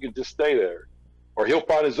thing, he can just stay there. Or he'll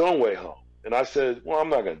find his own way home. And I said, well, I'm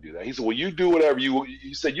not going to do that. He said, well, you do whatever you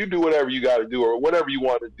said, you do whatever you got to do, or whatever you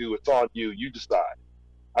want to do. It's on you. You decide.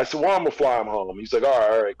 I said, well, I'm going to fly him home. He's like,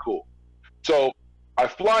 all right, cool. So I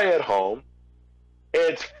fly Ed home.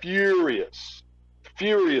 Ed's furious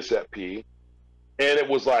at P. And it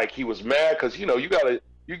was like he was mad because,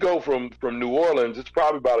 you go from New Orleans, it's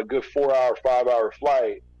probably about a good 4-hour, 5-hour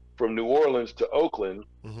flight from New Orleans to Oakland.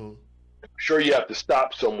 Mm-hmm. Sure, you have to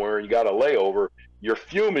stop somewhere and you got a layover. You're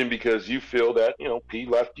fuming because you feel that, P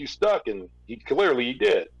left you stuck, and he clearly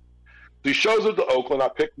did. So he shows up to Oakland. I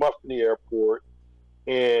picked him up from the airport,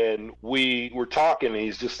 and we were talking, and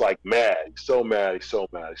he's just like mad. He's so mad. He's so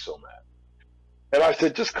mad. He's so mad. And I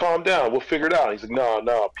said, just calm down. We'll figure it out. He's like,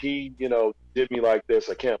 no, P, did me like this.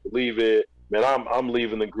 I can't believe it. Man, I'm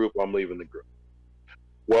leaving the group. I'm leaving the group.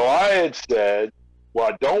 Well, I had said, well,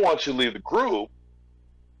 I don't want you to leave the group.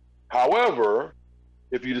 However,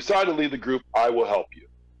 if you decide to leave the group, I will help you.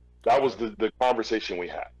 That was the conversation we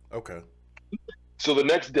had. Okay. So the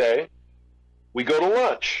next day, we go to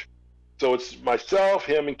lunch. So it's myself,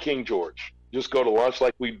 him, and King George. Just go to lunch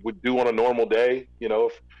like we would do on a normal day,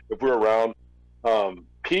 if we're around.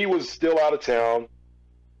 P was still out of town,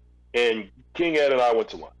 and King Ed and I went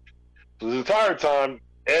to lunch. So the entire time,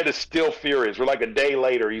 Ed is still furious. We're like a day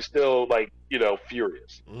later. He's still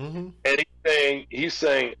furious. Mm-hmm. And he's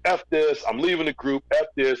saying, F this, I'm leaving the group, F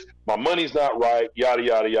this, my money's not right, yada,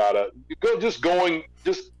 yada, yada. Just kind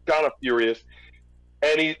of furious.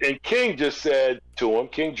 And King just said to him,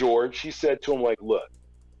 King George, he said to him, like, look,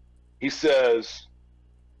 he says,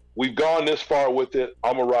 we've gone this far with it,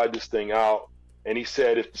 I'm going to ride this thing out. And he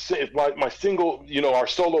said, if my single, our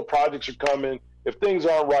solo projects are coming, if things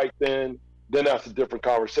aren't right, then that's a different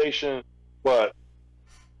conversation. But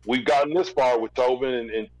we've gotten this far with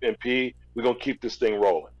Tobin and P. We're going to keep this thing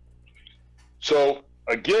rolling. So,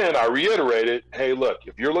 again, I reiterated, hey, look,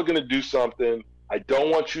 if you're looking to do something, I don't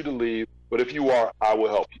want you to leave, but if you are, I will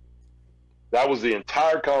help you. That was the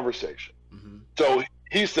entire conversation. Mm-hmm. So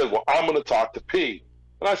he said, well, I'm going to talk to P.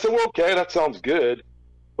 And I said, well, okay, that sounds good.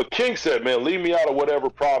 But King said, man, leave me out of whatever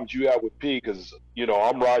problems you have with P because,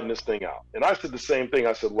 I'm riding this thing out. And I said the same thing.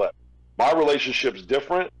 I said, look, my relationship's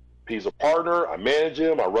different. P's a partner. I manage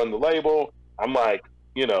him. I run the label. I'm like,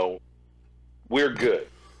 we're good.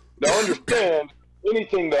 Now, understand,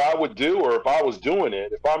 anything that I would do, or if I was doing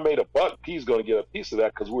it, if I made a buck, P's going to get a piece of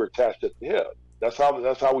that because we're attached at the hip. That's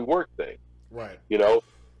how we work things. Right.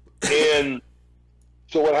 And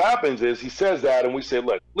so what happens is he says that, and we say,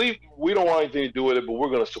 look, leave. We don't want anything to do with it, but we're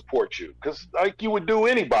going to support you because like you would do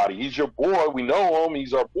anybody. He's your boy. We know him.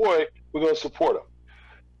 He's our boy. We're going to support him.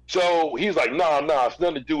 So he's like, nah, it's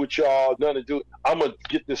nothing to do with y'all, nothing to do. I'm going to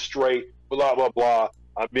get this straight, blah, blah, blah.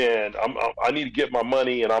 I need to get my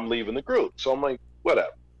money, and I'm leaving the group. So I'm like,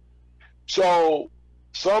 whatever. So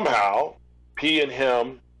somehow P and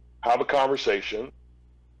him have a conversation,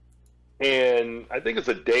 and I think it's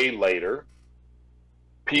a day later,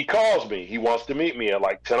 P calls me. He wants to meet me at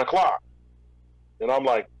like 10 o'clock. And I'm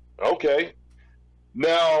like, okay.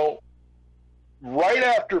 Now, right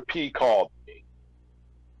after P called me,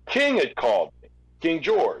 King had called me, King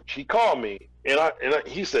George. He called me, and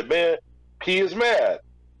he said, man, P is mad.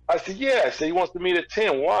 I said, yeah. I said, he wants to meet at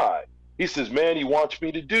 10. Why? He says, man, he wants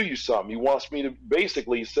me to do you something. He wants me to,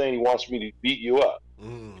 basically, he's saying he wants me to beat you up.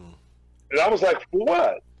 Mm. And I was like, for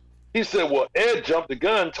what? He said, well, Ed jumped the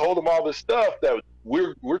gun, told him all this stuff that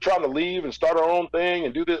we're trying to leave and start our own thing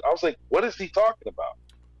and do this. I was like, what is he talking about?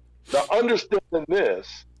 Now, understanding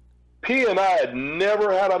this, P and I had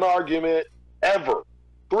never had an argument ever.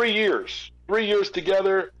 3 years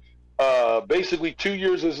together, basically 2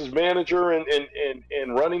 years as his manager and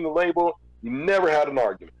running the label. We never had an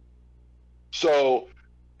argument. So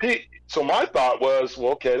my thought was,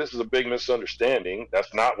 well, okay, this is a big misunderstanding.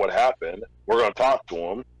 That's not what happened. We're going to talk to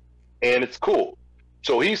him, and it's cool.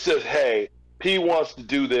 So he says, hey, P wants to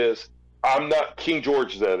do this. I'm not, King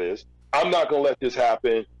George, that is. I'm not going to let this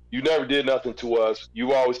happen. You never did nothing to us.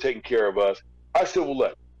 You've always taken care of us. I said, well,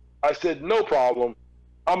 look. I said, no problem.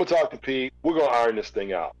 I'm going to talk to P. We're going to iron this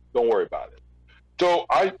thing out. Don't worry about it. So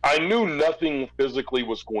I knew nothing physically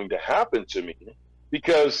was going to happen to me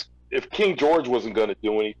because if King George wasn't going to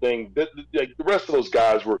do anything, the rest of those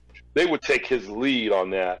guys they would take his lead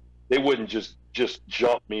on that. They wouldn't just just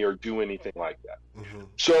jump me or do anything like that.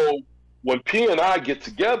 So when P and I get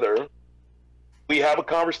together, we have a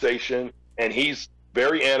conversation, and he's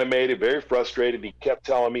very animated, very frustrated. He kept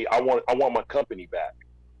telling me, I want my company back.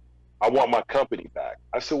 I want my company back.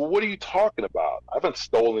 I said, well, what are you talking about? I haven't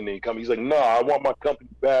stolen any company. He's like, no, I want my company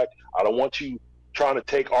back. I don't want you trying to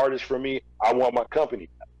take artists from me. I want my company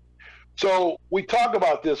back. So we talk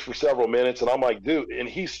about this for several minutes, and I'm like, dude, and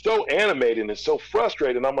he's so animated and so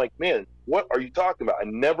frustrated. And I'm like, man, what are you talking about?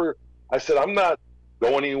 I said, I'm not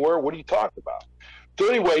going anywhere. What are you talking about? So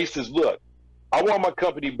anyway, he says, look, I want my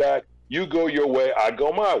company back. You go your way, I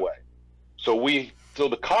go my way. So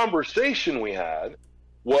the conversation we had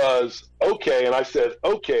was, okay, and I said,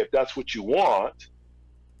 okay, if that's what you want,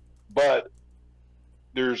 but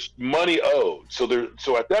there's money owed. So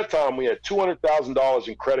at that time we had $200,000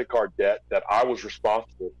 in credit card debt that I was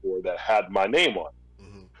responsible for that had my name on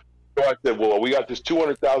it. So I said, well, we got this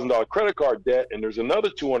 $200,000 credit card debt, and there's another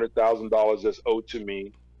 $200,000 that's owed to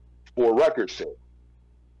me for record sale.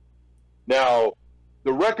 Now,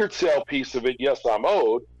 the record sale piece of it, yes, I'm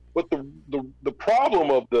owed, but the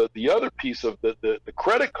problem of the other piece of the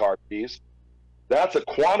credit card piece, that's a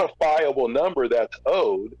quantifiable number that's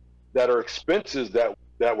owed, that are expenses that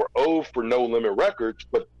were owed for No Limit Records,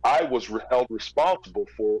 but I was held responsible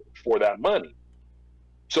for that money.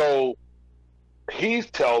 So he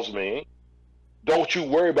tells me, don't you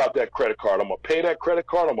worry about that credit card. I'm going to pay that credit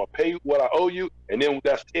card. I'm going to pay you what I owe you, and then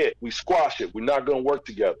that's it. We squash it. We're not going to work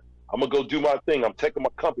together. I'm going to go do my thing. I'm taking my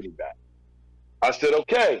company back. I said,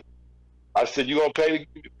 okay. I said, you going to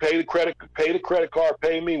pay the credit card,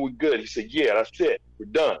 pay me, we're good. He said, yeah, that's it. We're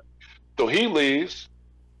done. So he leaves.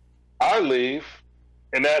 I leave.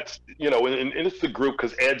 And that's, and it's the group,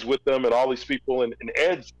 because Ed's with them and all these people, and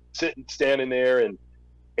Ed's standing there, and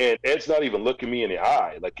Ed's not even looking me in the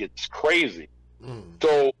eye. Like, it's crazy.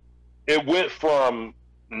 So it went from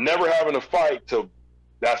never having a fight to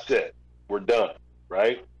that's it. We're done.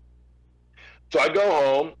 Right? So I go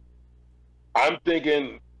home. I'm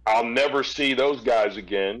thinking I'll never see those guys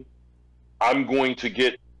again. I'm going to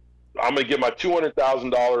get my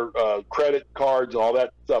 $200,000 credit cards and all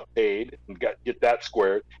that stuff paid and get that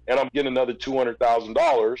squared, and I'm getting another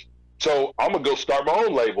 $200,000. So I'm gonna go start my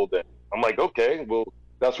own label then. I'm like, okay, well,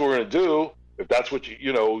 that's what we're gonna do. If that's what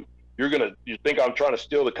you think I'm trying to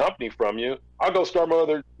steal the company from you, I'll go start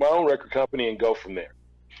my own record company and go from there.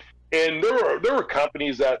 And there were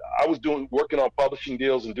companies that I was working on publishing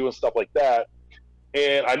deals and doing stuff like that.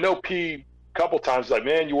 And I know P a couple times like,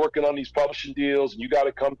 man, you're working on these publishing deals and you got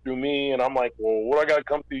to come through me. And I'm like, well, what do I got to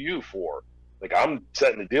come through you for? Like, I'm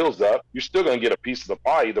setting the deals up. You're still going to get a piece of the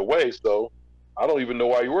pie either way. So I don't even know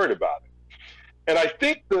why you're worried about it. And I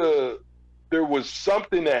think there was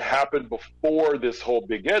something that happened before this whole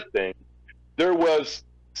Big Ed thing. There was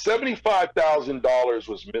 $75,000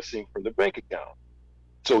 was missing from the bank account.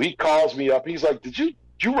 So he calls me up. He's like, you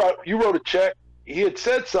wrote a check? He had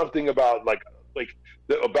said something about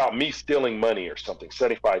about me stealing money or something,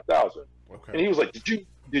 $75,000. Okay. And he was like, did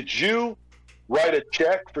you write a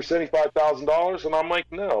check for $75,000? And I'm like,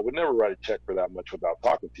 no, I would never write a check for that much without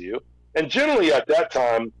talking to you. And generally at that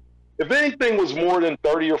time, if anything was more than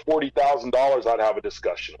 $30,000 or $40,000, I'd have a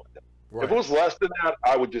discussion with him. Right. If it was less than that,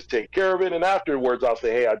 I would just take care of it. And afterwards, I'll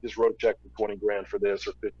say, hey, I just wrote a check for $20,000 for this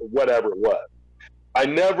or whatever it was. I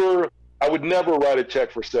would never write a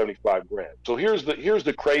check for $75,000. So here's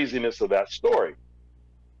the craziness of that story.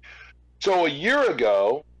 So a year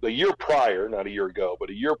prior,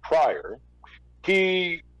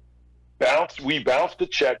 we bounced a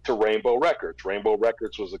check to Rainbow Records. Rainbow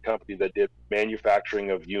Records was a company that did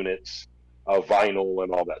manufacturing of units, of vinyl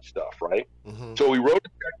and all that stuff, right? Mm-hmm. So we wrote a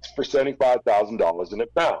check for $75,000 and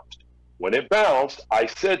it bounced. When it bounced, I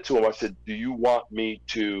said to him, do you want me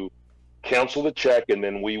to cancel the check and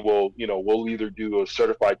then we'll either do a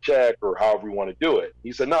certified check or however we want to do it?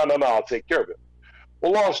 He said, no, I'll take care of it.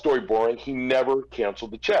 Well, long story boring, he never canceled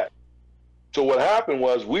the check. So what happened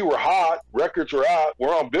was we were hot, records were out,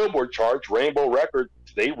 we're on Billboard charts, Rainbow Records,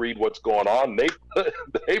 they read what's going on, they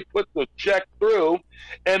put the check through,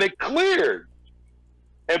 and it cleared.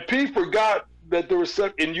 And P forgot that there was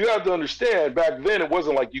some, and you have to understand, back then it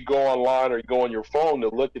wasn't like you go online or you go on your phone to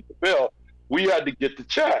look at the bill. We had to get the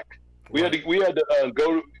check. We had to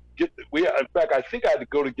go get. In fact, I think I had to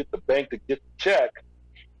go to get the bank to get the check,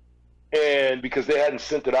 and because they hadn't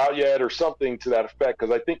sent it out yet or something to that effect.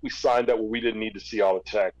 Because I think we signed up where we didn't need to see all the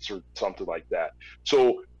checks or something like that.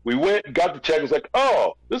 So we went, got the check. And was like,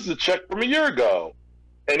 oh, this is a check from a year ago,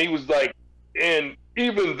 and he was like, and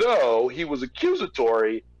even though he was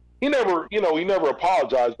accusatory, he never, he never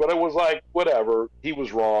apologized, but it was like, whatever. He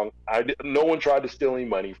was wrong. No one tried to steal any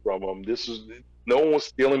money from him. No one was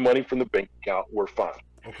stealing money from the bank account. We're fine.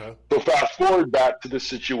 Okay. So fast forward back to the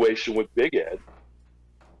situation with Big Ed.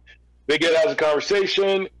 Big Ed has a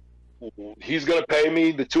conversation. He's going to pay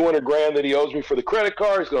me the $200,000 that he owes me for the credit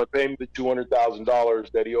card. He's going to pay me the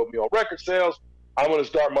 $200,000 that he owed me on record sales. I'm going to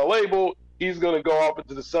start my label. He's going to go off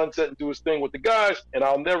into the sunset and do his thing with the guys, and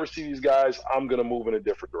I'll never see these guys. I'm going to move in a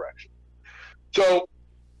different direction. So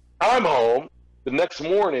I'm home the next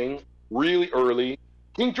morning, really early.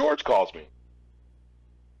 King George calls me.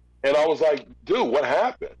 And I was like, dude, what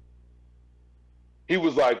happened? He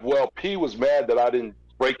was like, well, P was mad that I didn't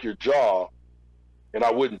break your jaw and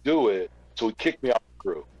I wouldn't do it, so he kicked me out of the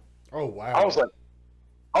crew. Oh, wow. I was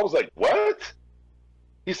like, what?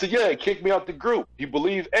 He said, yeah, he kicked me out the group. He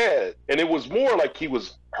believed Ed. And it was more like he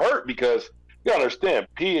was hurt because, you gotta understand,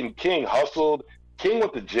 P and King hustled. King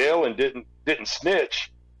went to jail and didn't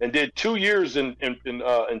snitch and did 2 years in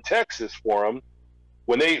Texas for him.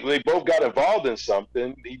 When they both got involved in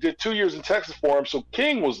something, he did 2 years in Texas for him. So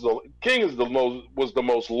King was the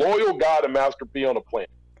most loyal guy to Master P on the planet.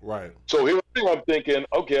 Right. So here I'm thinking,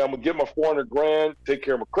 okay, I'm gonna get my $400,000, take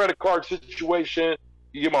care of my credit card situation,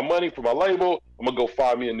 you get my money for my label. I'm gonna go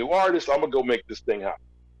find me a new artist. I'm gonna go make this thing happen.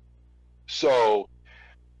 So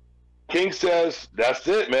King says, "That's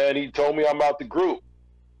it, man." He told me I'm out the group,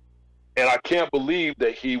 and I can't believe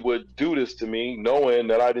that he would do this to me, knowing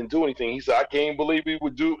that I didn't do anything. He said, "I can't believe he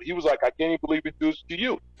would do." He was like, "I can't even believe he'd do this to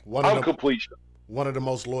you." I'm completion. One of the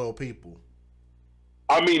most loyal people.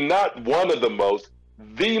 I mean, not one of the most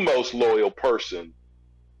loyal person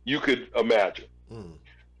you could imagine.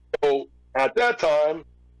 So at that time,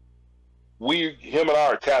 him and I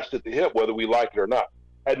are attached at the hip, whether we like it or not.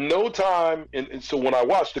 At no time, and so when I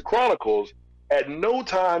watched the Chronicles, at no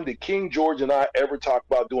time did King George and I ever talk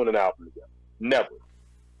about doing an album together. Never.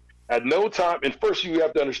 At no time, and first you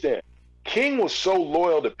have to understand, King was so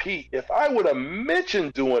loyal to Pete. If I would have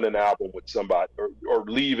mentioned doing an album with somebody or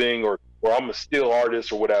leaving or I'm a still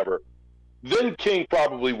artist or whatever, then King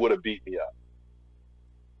probably would have beat me up.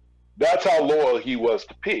 That's how loyal he was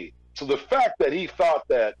to Pete. So the fact that he thought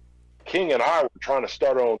that King and I were trying to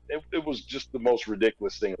start on, it was just the most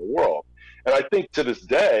ridiculous thing in the world. And I think to this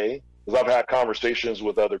day, because I've had conversations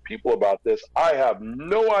with other people about this, I have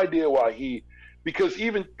no idea why because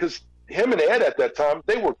him and Ed at that time,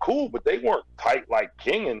 they were cool, but they weren't tight like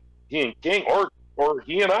King and King or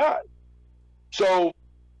he and I. So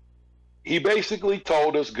he basically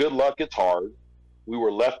told us, good luck, it's hard. We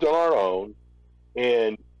were left on our own.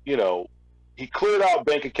 And, he cleared out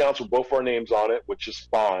bank accounts with both our names on it, which is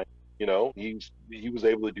fine. He was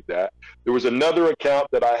able to do that. There was another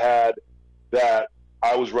account that I had that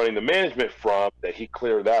I was running the management from that he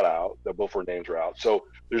cleared that out, that both our names are out. So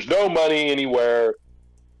there's no money anywhere.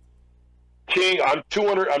 King, I'm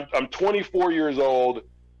 24 years old.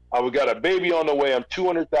 I've got a baby on the way. I'm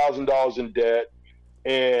 $200,000 in debt.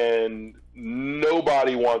 And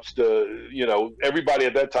nobody wants to, everybody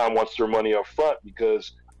at that time wants their money up front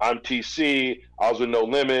because I'm TC. I was with No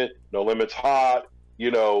Limit. No Limit's hot. You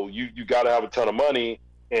got to have a ton of money.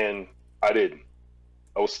 And I didn't.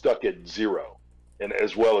 I was stuck at zero, and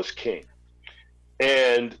as well as King.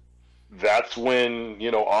 And that's when,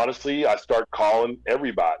 honestly, I start calling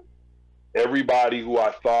everybody who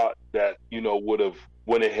I thought that, would have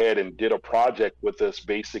went ahead and did a project with us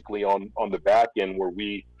basically on the back end where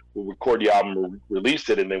we would record the album, release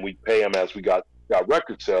it, and then we'd pay them as we got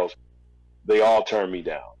record sales. They all turned me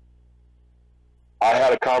down. I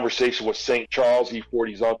had a conversation with St. Charles,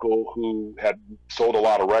 E40's uncle, who had sold a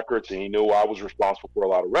lot of records, and he knew I was responsible for a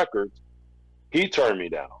lot of records. He turned me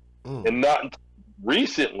down. And not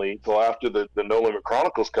recently, until after the No Limit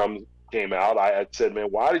Chronicles came out, I had said, man,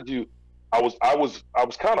 why did you, I was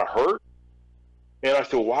kind of hurt. And I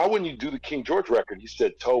said, why wouldn't you do the King George record? He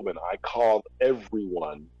said, Tobin, I called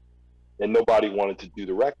everyone and nobody wanted to do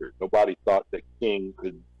the record. Nobody thought that King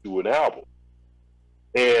could do an album.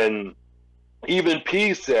 And even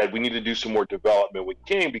P said we need to do some more development with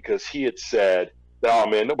King because he had said, oh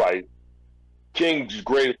man, King's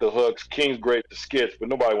great at the hooks, King's great at the skits, but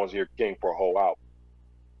nobody wants to hear King for a whole album.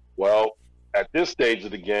 Well, at this stage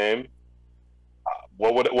of the game,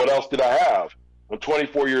 what else did I have? I'm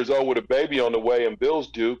 24 years old with a baby on the way and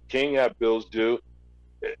bills due. King had bills due.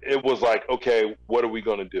 It was like, okay, what are we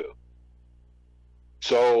going to do?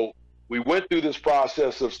 So we went through this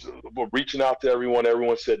process of reaching out to everyone.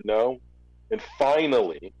 Everyone said no. And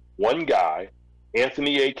finally, one guy,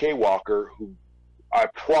 Anthony A.K. Walker, who I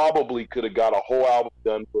probably could have got a whole album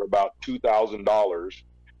done for about $2,000,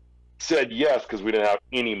 said yes because we didn't have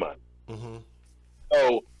any money.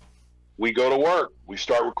 So we go to work. We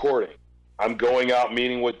start recording. I'm going out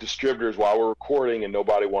meeting with distributors while we're recording, and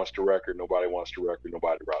nobody wants to record. Nobody wants to record.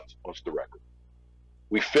 Nobody wants to record.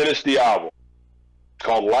 We finished the album. It's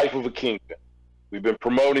called Life of a Kingpin. We've been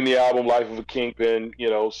promoting the album Life of a Kingpin,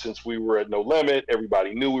 you know, since we were at No Limit.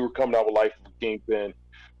 Everybody knew we were coming out with Life of a Kingpin,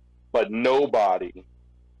 but nobody,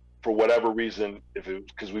 for whatever reason, if it was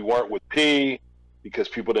because we weren't with P, because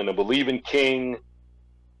people didn't believe in King.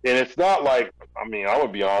 And it's not like, I mean, I'm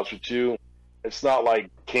gonna be honest with you, it's not like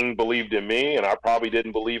King believed in me and I probably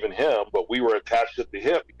didn't believe in him, but we were attached at the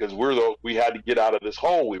hip because we had to get out of this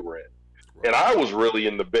hole we were in. Right. And I was really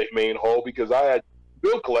in the big main hole because I had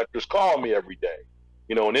bill collectors calling me every day.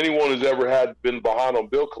 You know, and anyone who's ever been behind on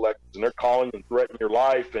bill collectors and they're calling and threatening your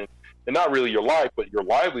life and not really your life, but your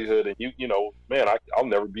livelihood. And you know, man, I'll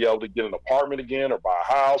never be able to get an apartment again or buy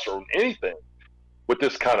a house or anything with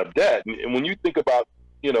this kind of debt. And when you think about,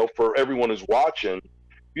 you know, for everyone who's watching,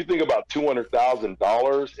 you think about $200,000 in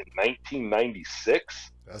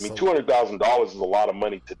 1996. I mean, $200,000 is a lot of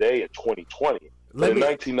money today in 2020. In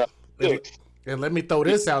 1996. And let me throw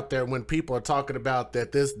this out there: when people are talking about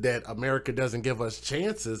that America doesn't give us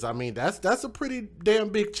chances, I mean that's a pretty damn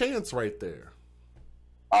big chance right there.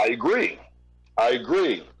 I agree.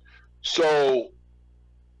 So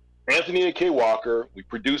Anthony A.K. Walker, we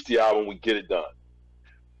produce the album, we get it done.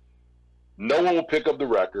 No one will pick up the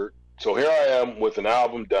record. So here I am with an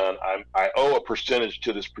album done. I owe a percentage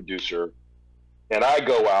to this producer, and I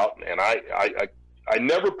go out and I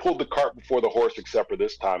never pulled the cart before the horse except for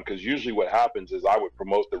this time, because usually what happens is I would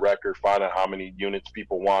promote the record, find out how many units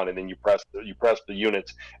people want, and then you press the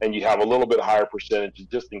units, and you have a little bit higher percentage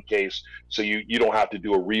just in case, so you don't have to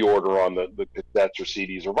do a reorder on the cassettes or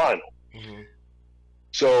CDs or vinyl. Mm-hmm.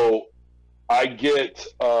 So I get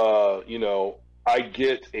a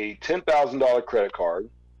 $10,000 credit card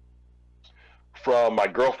from my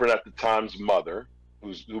girlfriend at the time's mother,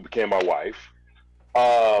 who became my wife.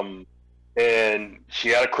 And she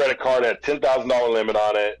had a credit card that had $10,000 limit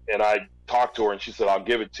on it. And I talked to her and she said, I'll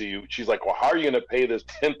give it to you. She's like, well, how are you going to pay this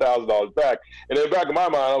 $10,000 back? And in the back of my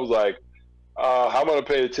mind, I was like, how am I going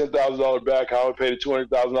to pay the $10,000 back? How am I going to pay the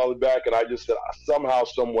 $200,000 back? And I just said, somehow,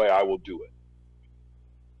 some way, I will do it.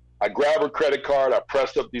 I grab her credit card. I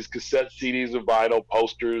pressed up these cassette CDs of vinyl,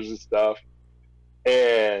 posters and stuff.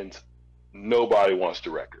 And nobody wants to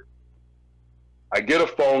record. I get a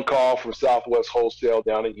phone call from Southwest Wholesale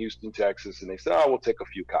down in Houston, Texas, and they said, we'll take a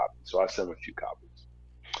few copies. So I sent them a few copies.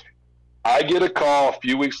 I get a call a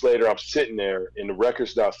few weeks later. I'm sitting there, and the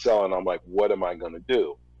record's not selling. I'm like, what am I going to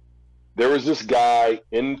do? There was this guy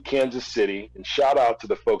in Kansas City, and shout out to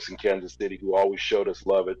the folks in Kansas City who always showed us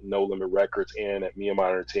love at No Limit Records and at Me and My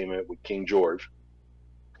Entertainment with King George.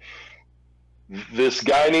 This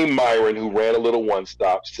guy named Myron, who ran a little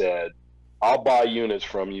one-stop, said, I'll buy units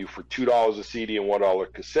from you for $2 a CD and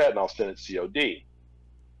 $1 cassette, and I'll send it COD.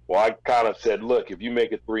 Well, I kind of said, look, if you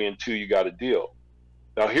make it 3 and 2, you got a deal.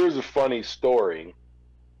 Now, here's a funny story.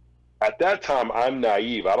 At that time, I'm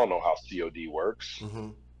naive. I don't know how COD works. Mm-hmm.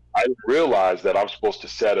 I didn't realize that I'm supposed to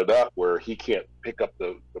set it up where he can't pick up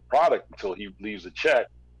the product until he leaves a check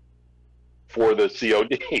for the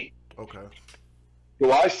COD. Okay.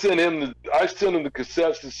 So I send him the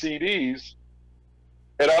cassettes, the CDs,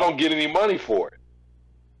 and I don't get any money for it.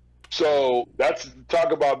 So that's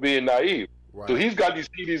talk about being naive. Right. So he's got these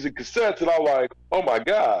CDs and cassettes, and I'm like, oh my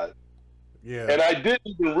God. Yeah. And I didn't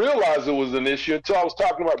even realize it was an issue until I was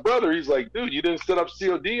talking to my brother. He's like, dude, you didn't set up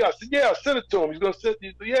COD? I said, yeah, I sent it to him. He's going to send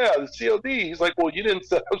you, the COD. He's like, well, you didn't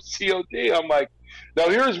set up COD. I'm like, now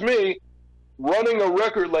here's me running a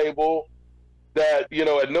record label that,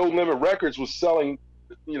 at No Limit Records was selling,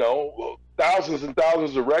 thousands and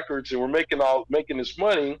thousands of records, and we're making this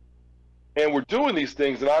money, and we're doing these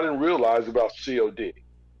things, and I didn't realize about COD.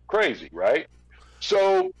 Crazy, right?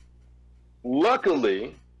 So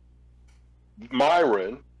luckily,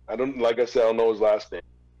 Myron, like I said, I don't know his last name.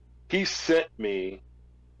 He sent me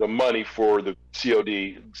the money for the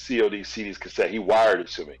COD CDs cassette. He wired it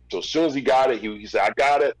to me. So as soon as he got it, he said, I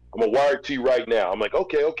got it. I'm gonna wire it to you right now. I'm like,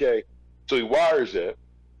 okay. So he wires it.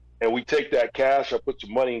 And we take that cash, I put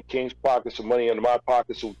some money in King's pocket, some money into my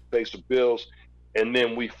pocket so we can pay some bills. And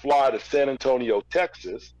then we fly to San Antonio,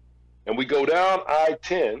 Texas, and we go down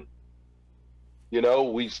I-10.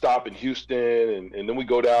 We stop in Houston, and then we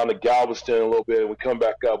go down to Galveston a little bit, and we come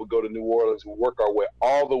back up. We go to New Orleans, we work our way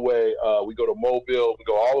all the way. We go to Mobile, we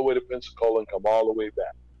go all the way to Pensacola, and come all the way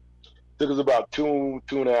back. It took us about two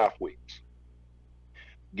and a half weeks.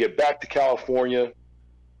 Get back to California,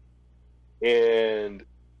 and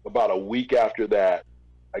about a week after that,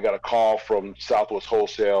 I got a call from Southwest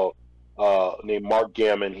Wholesale. named Mark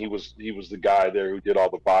Gammon. He was the guy there who did all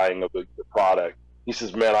the buying of the product. He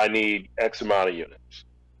says, man, I need X amount of units.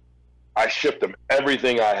 I shipped him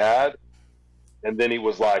everything I had. And then he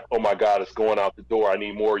was like, oh my God, it's going out the door. I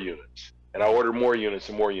need more units. And I ordered more units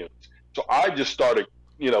and more units. So I just started,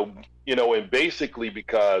 and basically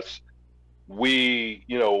because we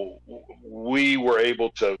were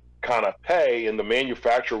able to kind of pay, and the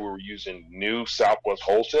manufacturer we were using knew Southwest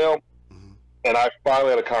Wholesale. Mm-hmm. And I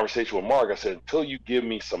finally had a conversation with Mark. I said, until you give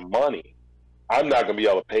me some money, I'm not going to be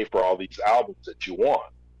able to pay for all these albums that you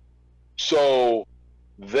want. So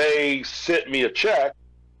they sent me a check,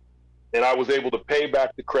 and I was able to pay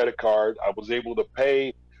back the credit card. I was able to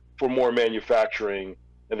pay for more manufacturing,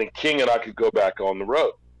 and then King and I could go back on the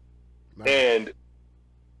road. Nice. And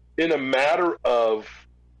in a matter of,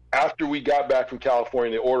 after we got back from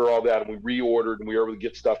California, they ordered all that, and we reordered, and we were able to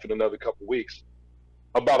get stuff in another couple of weeks.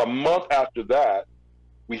 About a month after that,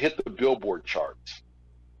 we hit the Billboard charts.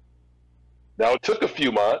 Now, it took a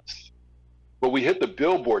few months, but we hit the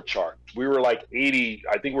Billboard charts. We were like 80,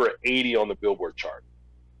 I think we were at 80 on the Billboard chart.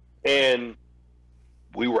 And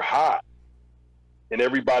we were hot, and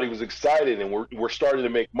everybody was excited, and we're starting to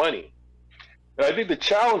make money. And I think the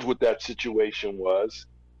challenge with that situation was,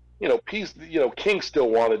 King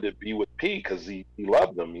still wanted to be with P because he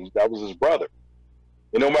loved him. That was his brother.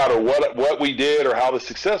 And no matter what we did or how the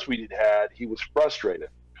success we had, he was frustrated.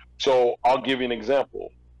 So I'll give you an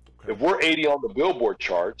example. Okay. If we're 80 on the Billboard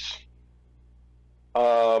charts,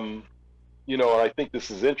 and I think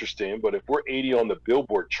this is interesting, but if we're 80 on the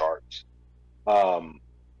Billboard charts,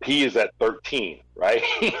 P is at 13, right?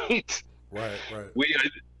 Right.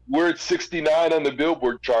 We're at 69 on the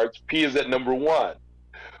Billboard charts. P is at number 1.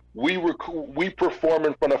 We perform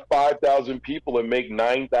in front of 5,000 people and make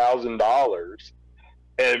 $9,000,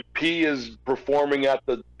 and P is performing at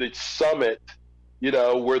the summit,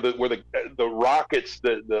 where the Rockets,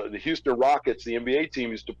 the Houston Rockets, the NBA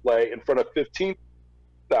team used to play in front of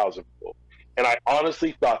 15,000 people. And I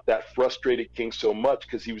honestly thought that frustrated King so much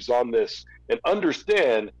because he was on this. And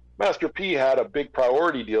understand, Master P had a big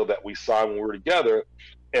Priority deal that we signed when we were together.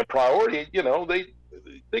 And Priority, they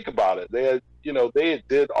think about it. They had, they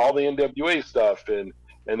did all the NWA stuff, and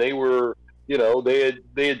they were, they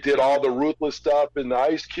did all the Ruthless stuff and the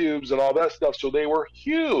Ice Cubes and all that stuff. So they were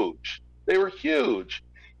huge. They were huge.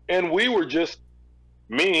 And we were just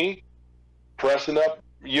me pressing up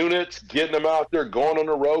units, getting them out there, going on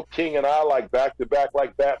the road, King and I, like back to back,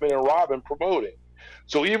 like Batman and Robin, promoting.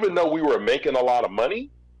 So even though we were making a lot of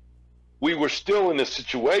money, we were still in a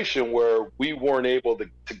situation where we weren't able to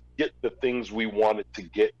get the things we wanted to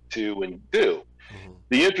get to and do. Mm-hmm.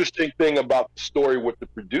 The interesting thing about the story with the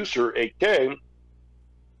producer, AK,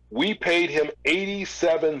 we paid him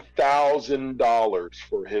 $87,000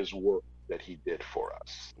 for his work that he did for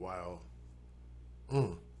us. Wow.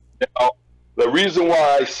 Mm. Now, the reason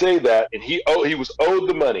why I say that, and he was owed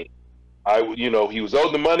the money. He was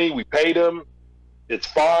owed the money. We paid him. It's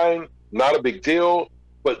fine. Not a big deal.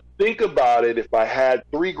 But think about it. If I had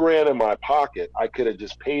 $3,000 in my pocket, I could have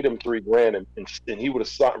just paid him $3,000, and he would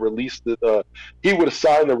have released he would have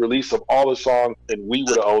signed the release of all the songs, and we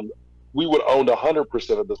would have owned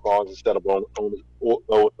 100% of the songs instead of owning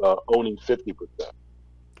 50%.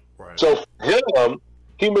 Right. So for him,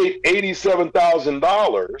 he made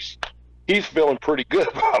 $87,000. He's feeling pretty good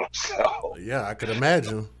about himself. Yeah, I could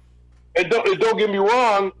imagine. And don't get me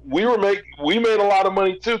wrong, we made a lot of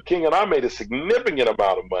money too. King and I made a significant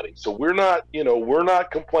amount of money. So we're not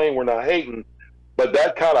complaining, we're not hating, but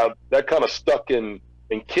that kind of stuck in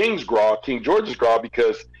King George's craw,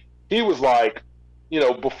 because he was like,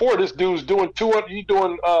 before, this dude's doing he's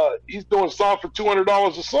doing songs for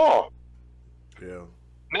 $200 a song. Yeah.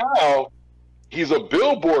 Now he's a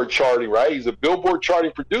Billboard charting, right? He's a Billboard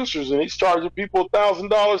charting producers, and he's charging people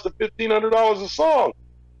 $1,000 to $1,500 a song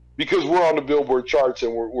because we're on the Billboard charts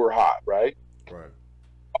and we're hot, right? Right.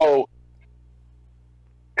 Oh,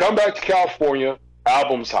 come back to California,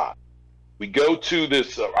 album's hot. We go to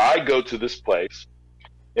this. I go to this place,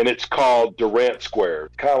 and it's called Durant Square.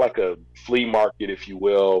 It's kind of like a flea market, if you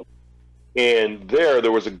will. And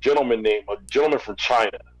there was a gentleman from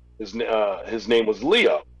China. His name was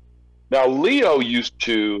Leo. Now, Leo used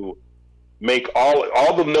to make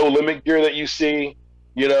all the No Limit gear that you see,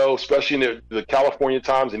 especially in the California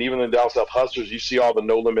Times and even in the Down South Hustlers. You see all the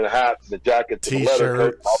No Limit hats and the jackets and the leather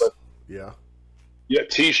coats, all that. Yeah,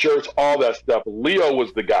 T-shirts, all that stuff. Leo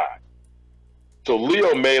was the guy. So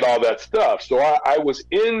Leo made all that stuff. So I was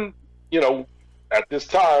in, at this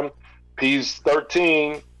time, P's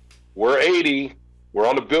 13, we're 80, we're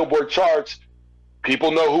on the Billboard charts.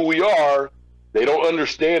 People know who we are. They don't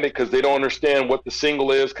understand it because they don't understand what the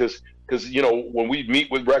single is, because because, you know, when we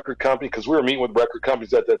meet with record companies, because we were meeting with record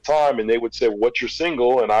companies at that time, and they would say, what's your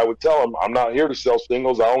single? And I would tell them, I'm not here to sell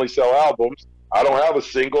singles. I only sell albums. I don't have a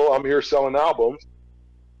single. I'm here selling albums.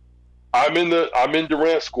 I'm in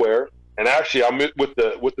Durant Square, and actually I'm with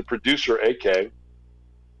the producer, AK.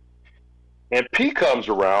 And P comes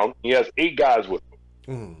around. He has 8 guys with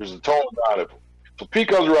him. There's a total amount of them. So P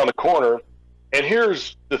comes around the corner, and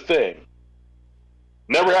here's the thing.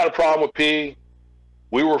 Never had a problem with P.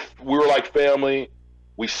 We were like family.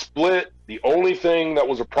 We split. The only thing that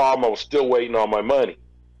was a problem, I was still waiting on my money.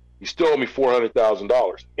 He still owed me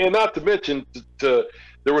 $400,000. And not to mention, there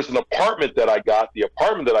was an apartment that I got. The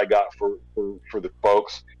apartment that I got for the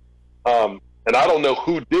folks, and I don't know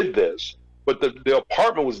who did this, but the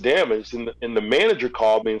apartment was damaged, and the manager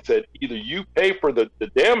called me and said, either you pay for the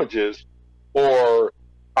damages, or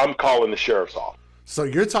I'm calling the sheriff's office. So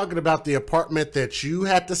you're talking about the apartment that you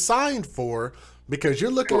had to sign for, because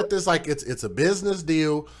you're looking at this like it's a business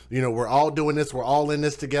deal. You know, we're all doing this. We're all in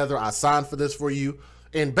this together. I signed for this for you.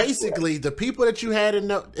 And basically, the people that you had in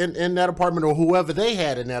that apartment, or whoever they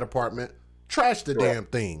had in that apartment, trashed the damn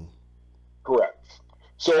thing. Correct.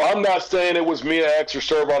 So I'm not saying it was Mia X or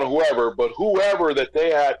Servon or whoever, but whoever that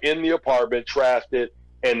they had in the apartment trashed it,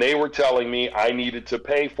 and they were telling me I needed to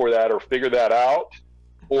pay for that or figure that out,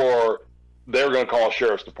 or they were going to call a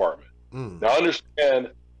sheriff's department. Now understand,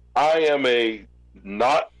 I'm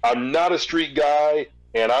not a street guy,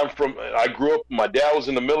 and I grew up, my dad was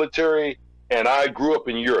in the military, and I grew up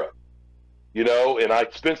in Europe, you know, and I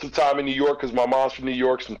spent some time in New York because my mom's from New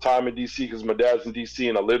York, some time in D.C. because my dad's in D.C.,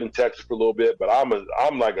 and I lived in Texas for a little bit, but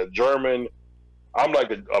I'm like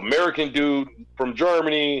an American dude from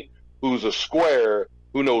Germany who's a square,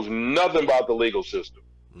 who knows nothing about the legal system.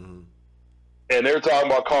 And they're talking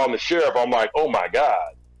about calling the sheriff. I'm like, oh my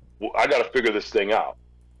God, I got to figure this thing out.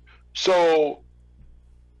 So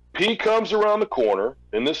P comes around the corner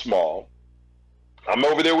in this mall. I'm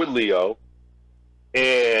over there with Leo.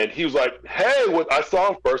 And he was like, hey, I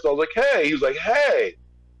saw him first. I was like, hey. He was like, hey.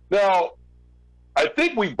 Now, I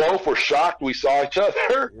think we both were shocked we saw each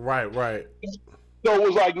other. Right. So it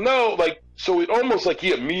was like, no, like, so it almost like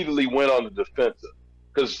he immediately went on the defensive.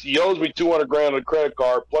 Because he owes me $200,000 on a credit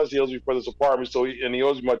card, plus he owes me for this apartment. So and he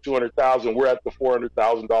owes me my $200,000. We're at the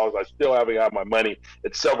 $400,000. I still haven't got my money.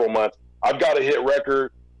 It's several months. I've got a hit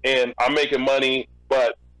record, and I'm making money,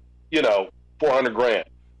 but you know, $400,000.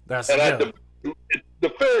 At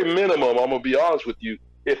the very minimum, I'm gonna be honest with you.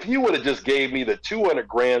 If he would have just gave me the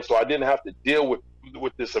 $200,000, so I didn't have to deal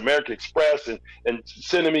with this American Express and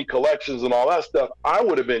sending me collections and all that stuff, I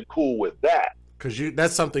would have been cool with that. Because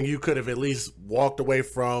that's something you could have at least walked away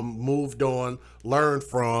from, moved on, learned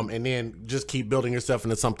from, and then just keep building yourself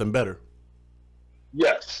into something better.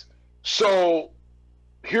 Yes. So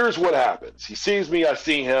here's what happens. He sees me, I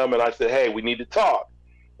see him, and I said, hey, we need to talk.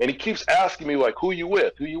 And he keeps asking me, like, who you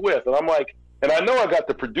with? Who you with? And I'm like, and I know I got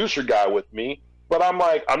the producer guy with me, but I'm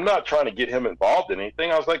like, I'm not trying to get him involved in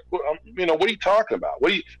anything. I was like, you know, what are you talking about? Why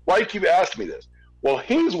do you keep asking me this? Well,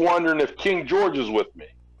 he's wondering if King George is with me.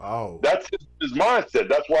 Oh, that's his mindset.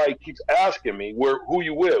 That's why he keeps asking me, who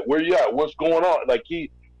you with? Where you at? What's going on? Like he's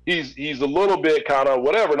a little bit kind of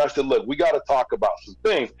whatever. And I said, look, we got to talk about some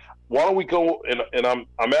things. Why don't we go? And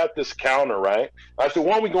I'm at this counter, right? I said,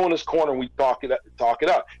 why don't we go in this corner and we talk it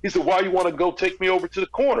out? He said, why you want to go take me over to the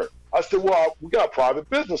corner? I said, well, we got private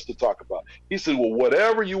business to talk about. He said, well,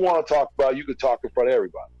 whatever you want to talk about, you could talk in front of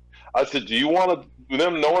everybody. I said, do you want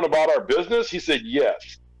them knowing about our business? He said,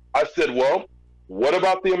 yes. I said, well, what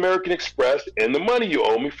about the American Express and the money you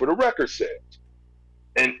owe me for the record sales?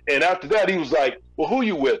 And after that, he was like, well, who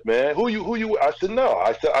you with, man? Who you with? I said, no.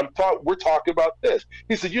 I said, we're talking about this.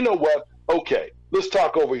 He said, you know what? Okay, let's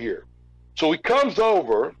talk over here. So he comes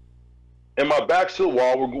over, and my back's to the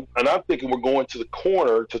wall, and I'm thinking we're going to the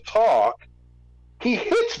corner to talk. He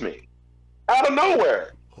hits me out of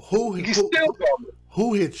nowhere. Who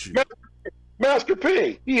hits you? Master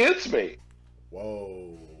P. He hits me.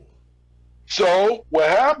 Whoa. So what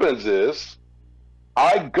happens is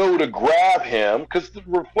I go to grab him because the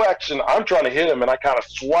reflection, I'm trying to hit him, and I kind of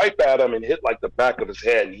swipe at him and hit like the back of his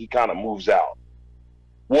head, and he kind of moves out.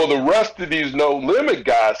 Well, the rest of these No Limit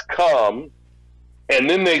guys come, and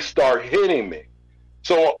then they start hitting me.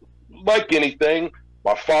 So like anything,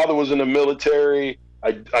 my father was in the military.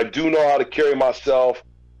 I do know how to carry myself.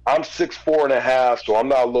 I'm 6'4.5", so I'm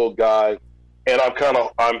not a little guy. And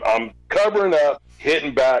I'm covering up,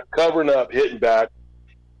 hitting back, covering up, hitting back.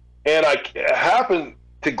 And I happen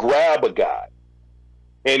to grab a guy.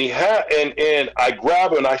 And and I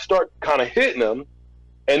grab him and I start kind of hitting him.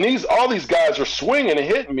 And all these guys are swinging and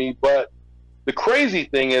hitting me, but the crazy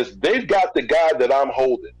thing is they've got the guy that I'm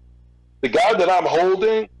holding. the guy that I'm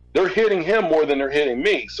holding, they're hitting him more than they're hitting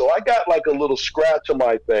me. So I got like a little scratch on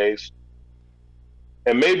my face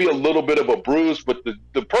and maybe a little bit of a bruise, but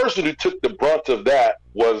the person who took the brunt of that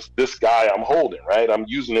was this guy I'm holding, right? I'm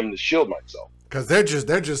using him to shield myself. Because they're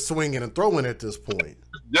just swinging and throwing at this point.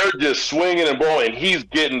 They're just swinging and blowing, and he's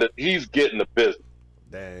getting the business.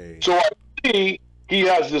 Dang. So I see he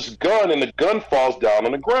has this gun, and the gun falls down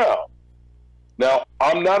on the ground. Now,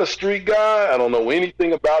 I'm not a street guy. I don't know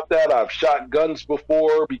anything about that. I've shot guns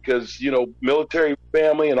before because, military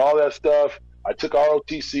family and all that stuff. I took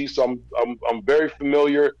ROTC, so I'm very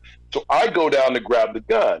familiar. So I go down to grab the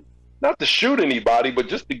gun, not to shoot anybody, but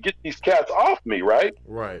just to get these cats off me, right?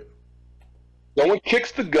 Right. Someone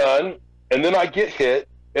kicks the gun, and then I get hit,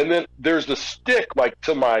 and then there's a stick like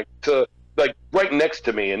right next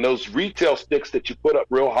to me, and those retail sticks that you put up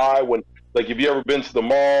real high when, like, if you ever been to the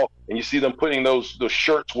mall and you see them putting those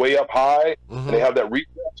shirts way up high, and they have that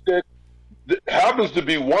retail stick, that happens to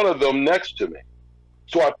be one of them next to me.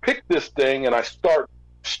 So I pick this thing and I start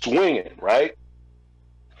swinging, right?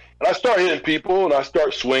 And I start hitting people and I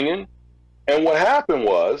start swinging. And what happened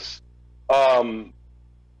was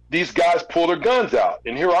these guys pull their guns out.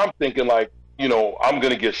 And here I'm thinking like, I'm going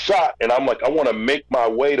to get shot. And I'm like, I want to make my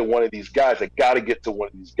way to one of these guys. I got to get to one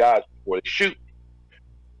of these guys before they shoot me.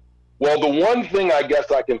 Well, the one thing I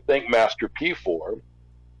guess I can thank Master P for,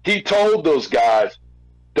 he told those guys,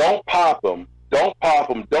 don't pop them,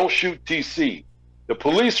 don't shoot TC. The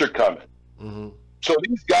police are coming. Mm-hmm. So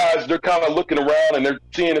these guys, they're kind of looking around and they're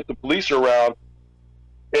seeing if the police are around.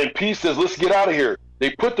 And P says, let's get out of here.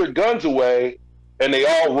 They put their guns away and they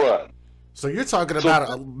all run. So you're talking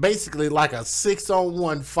about basically like a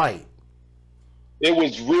 6-on-1 fight. It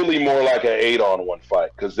was really more like an 8-on-1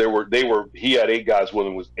 fight because he had 8 guys with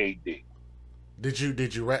him, was 8 deep.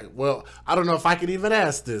 Well, I don't know if I could even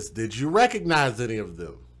ask this. Did you recognize any of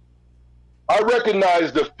them? I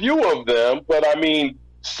recognized a few of them, but I mean,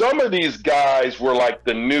 some of these guys were like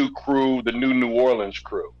the new crew, the new New Orleans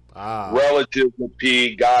crew. Relatives of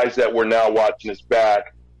P, guys that were now watching us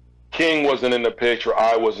back. King wasn't in the picture,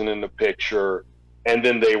 I wasn't in the picture, and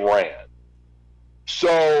then they ran.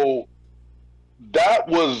 So that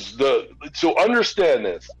was so understand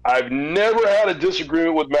this. I've never had a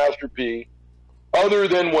disagreement with Master P, other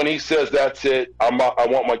than when he says, that's it, I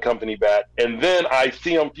want my company back. And then I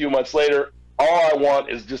see him a few months later, all I want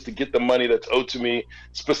is just to get the money that's owed to me,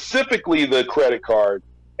 specifically the credit card,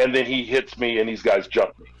 and then he hits me and these guys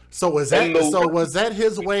jump me. So was that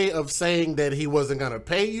his way of saying that he wasn't going to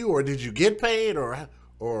pay you, or did you get paid, or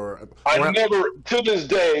I never, to this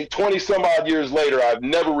day, 20 some odd years later, I've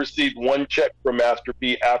never received one check from Master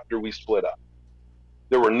P after we split up.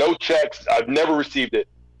 There were no checks. I've never received it.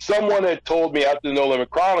 Someone had told me after the No Limit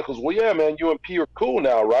Chronicles, well, yeah, man, you and P are cool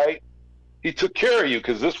now, right? He took care of you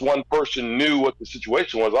because this one person knew what the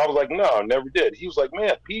situation was. I was like, no, I never did. He was like,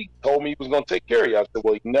 man, P told me he was going to take care of you. I said,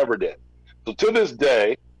 well, he never did. So to this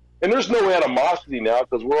day, and there's no animosity now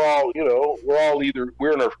because we're all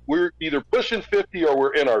either pushing 50 or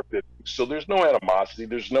we're in our 50s. So there's no animosity.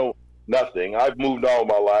 There's nothing. I've moved all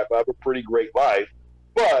my life. I have a pretty great life.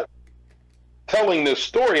 But telling this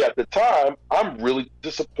story at the time, I'm really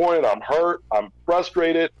disappointed. I'm hurt. I'm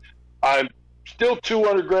frustrated. I'm still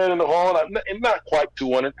 200 grand in the hole, and not quite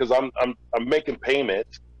 200 because I'm making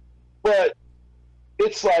payments. But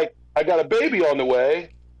it's like I got a baby on the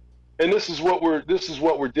way. And this is what we're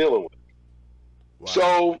dealing with. Wow.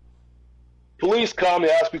 So police come, they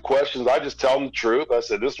ask me questions. I just tell them the truth. I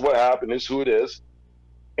said, this is what happened. This is who it is.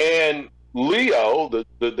 And Leo,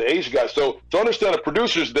 the Asian guy. So to understand, the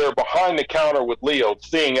producer's there behind the counter with Leo,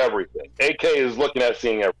 seeing everything. AK is looking at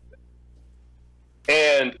seeing everything.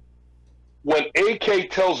 And when AK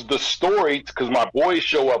tells the story, because my boys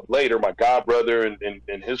show up later, my godbrother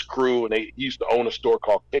and his crew, and he used to own a store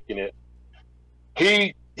called Kicking It.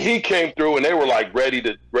 He came through and they were like ready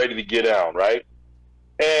to get down, right?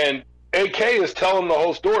 And AK is telling the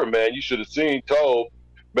whole story, man. You should have seen Tob,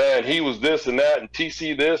 man. He was this and that, and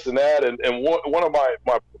TC this and that, and one of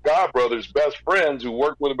my godbrother's best friends who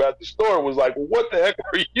worked with him at the store was like, well, what the heck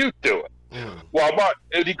are you doing?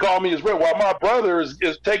 And he called me his brother. While my brother is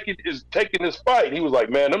taking this fight, he was like,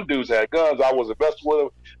 man, them dudes had guns. I was invested with them.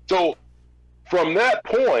 So from that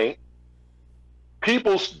point,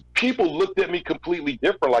 people looked at me completely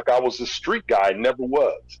different, like I was a street guy. I never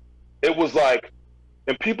was. It was like,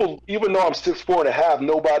 and people, even though I'm 6'4.5",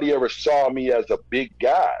 nobody ever saw me as a big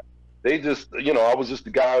guy. They just, I was just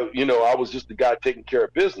the guy, taking care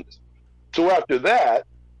of business. So after that,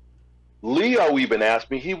 Leo even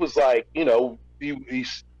asked me, he was like,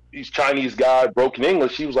 he's Chinese guy, broken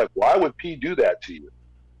English. He was like, why would P do that to you?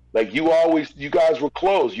 Like, you guys were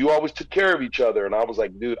close. You always took care of each other. And I was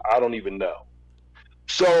like, dude, I don't even know.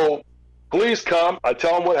 So police come. I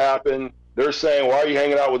tell them what happened. They're saying, why are you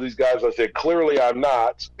hanging out with these guys? I said, clearly I'm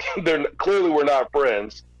not. Clearly we're not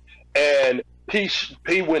friends. And P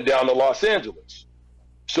went down to Los Angeles.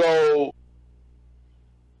 So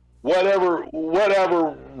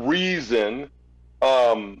whatever reason,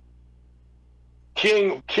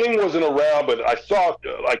 King wasn't around, but I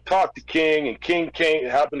talked to King, and King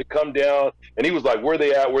happened to come down, and he was like, where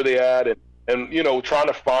they at, and you know, trying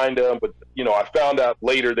to find him. But you know, I found out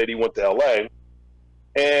later that he went to LA.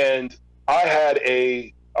 And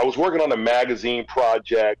I was working on a magazine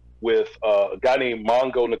project with a guy named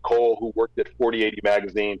Mongo Nicole, who worked at 4080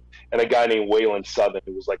 magazine, and a guy named Waylon Southern,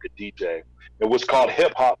 who was like a DJ. It was called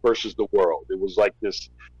Hip Hop versus the World. It was like this,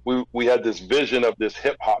 we had this vision of this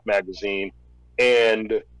hip hop magazine,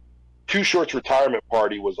 and Too Short's retirement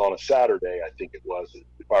party was on a Saturday, I think it was,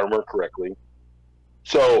 if I remember correctly.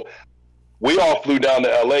 So we all flew down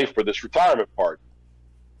to LA for this retirement party.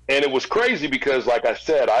 And it was crazy because, like I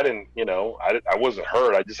said, I wasn't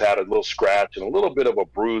hurt. I just had a little scratch and a little bit of a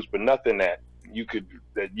bruise, but nothing that you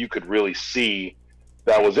could really see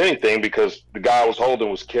that was anything, because the guy I was holding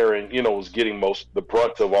was carrying, you know, was getting the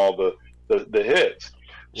brunt of all the hits.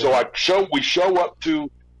 Yeah. So we show up to,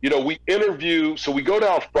 you know, we interview. So we go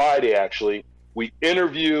down Friday, actually. We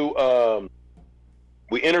interview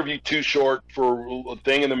Too Short for a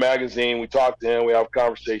thing in the magazine. We talk to him. We have a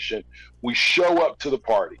conversation. We show up to the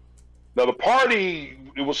party. Now, the party,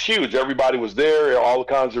 it was huge. Everybody was there, all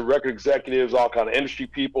kinds of record executives, all kinds of industry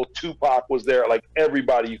people. Tupac was there. Like,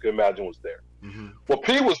 everybody you can imagine was there. Mm-hmm. Well,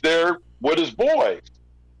 P was there with his boys.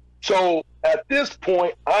 So at this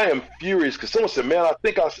point, I am furious because someone said, man, I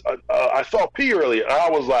think I saw P earlier. And I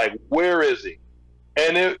was like, where is he?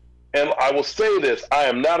 And I will say this, I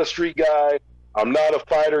am not a street guy. I'm not a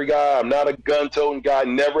fighter guy. I'm not a gun-toting guy.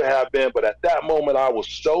 Never have been. But at that moment, I was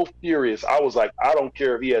so furious. I was like, I don't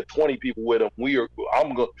care if he had 20 people with him. We're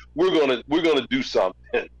gonna do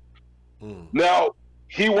something. Mm. Now,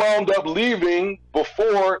 he wound up leaving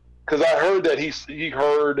before, because I heard that he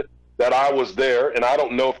heard that I was there, and I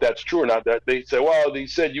don't know if that's true or not. That they said, well, he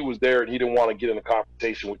said you was there, and he didn't want to get in a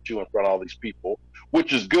confrontation with you in front of all these people,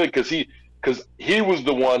 which is good because he was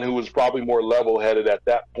the one who was probably more level-headed at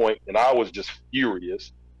that point, and I was just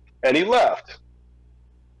furious. And he left.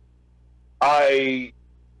 I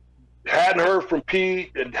hadn't heard from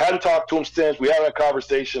P and hadn't talked to him since. We haven't had a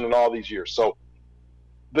conversation in all these years. So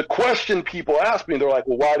the question people ask me, they're like,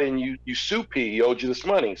 well, why didn't you sue P? He owed you this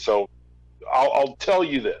money. So I'll tell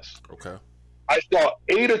you this. Okay. I saw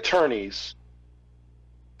 8 attorneys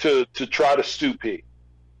to try to sue P.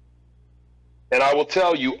 And I will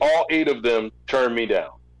tell you, all 8 of them turned me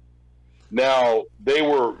down. Now,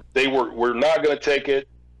 we're not going to take it.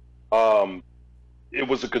 It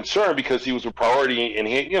was a concern because he was a priority, and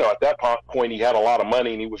he, you know, at that point he had a lot of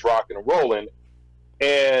money and he was rocking and rolling.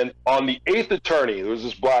 And on the 8th attorney, there was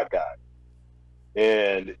this black guy,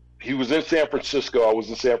 and he was in San Francisco. I was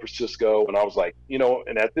in San Francisco, and I was like, you know,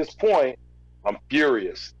 and at this point, I'm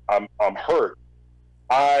furious. I'm hurt.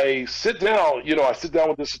 I sit down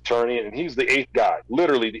with this attorney, and he's the 8th guy,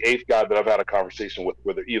 literally the 8th guy that I've had a conversation with,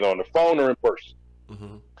 whether either on the phone or in person.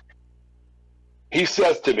 Mm-hmm. He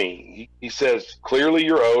says to me, he says, clearly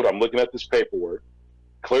you're owed. I'm looking at this paperwork.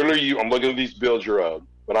 Clearly I'm looking at these bills you're owed,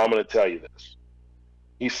 but I'm going to tell you this.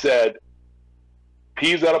 He said,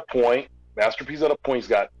 P's at a point, Master P's at a point,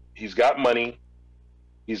 he's got money.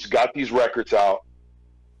 He's got these records out.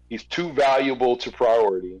 He's too valuable to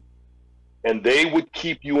priority. And they would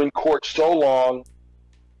keep you in court so long,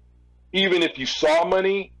 even if you saw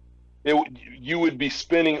money, you would be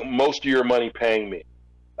spending most of your money paying me.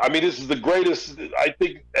 I mean, this is the greatest, I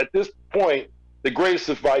think at this point, the greatest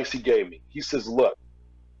advice he gave me. He says, look,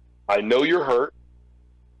 I know you're hurt,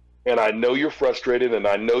 and I know you're frustrated, and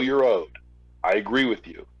I know you're owed. I agree with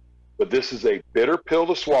you. But this is a bitter pill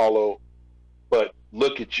to swallow. But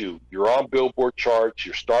look at you. You're on Billboard charts.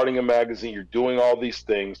 You're starting a magazine. You're doing all these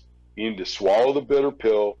things. You need to swallow the bitter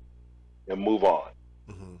pill and move on.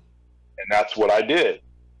 Mm-hmm. And that's what I did.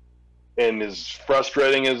 And as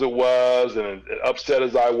frustrating as it was and upset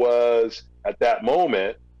as I was at that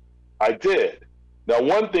moment, I did. Now,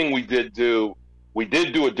 one thing we did do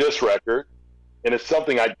a diss record, and it's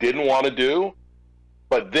something I didn't want to do.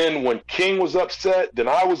 But then when King was upset, then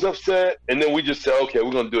I was upset, and then we just said, okay,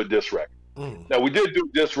 we're going to do a diss record. Mm. Now, we did do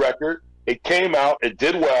a diss record. It came out. It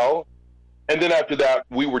did well. And then after that,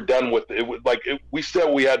 we were done with it. We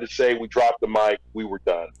said we had to say, we dropped the mic, we were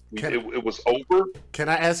done. It was over. Can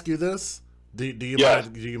I ask you this? Do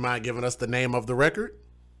you mind giving us the name of the record?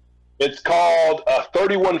 It's called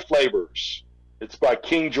 31 Flavors. It's by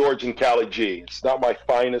King George and Cali G. It's not my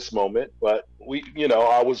finest moment, but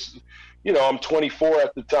I'm 24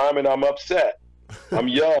 at the time and I'm upset. I'm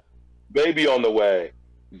young, baby on the way.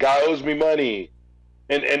 Guy owes me money.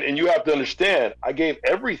 And you have to understand, I gave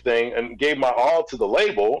everything and gave my all to the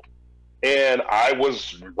label, and I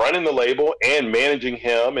was running the label and managing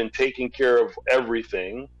him and taking care of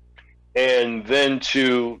everything. And then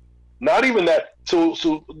to not even that,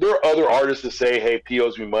 so there are other artists that say, hey, P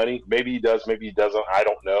owes me money. Maybe he does, maybe he doesn't, I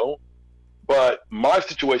don't know. But my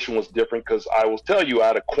situation was different because I will tell you, I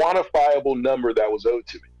had a quantifiable number that was owed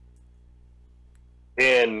to me.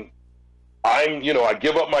 And I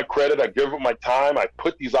give up my credit, I give up my time, I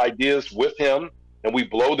put these ideas with him, and we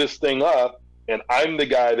blow this thing up, and I'm the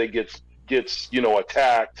guy that gets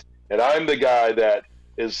attacked, and I'm the guy that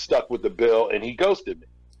is stuck with the bill, and he ghosted me.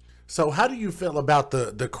 So how do you feel about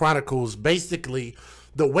the Chronicles, basically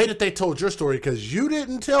the way that they told your story? Because you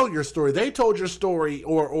didn't tell your story, they told your story,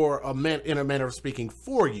 or in a manner of speaking,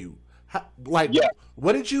 for you. What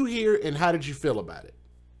did you hear, and how did you feel about it?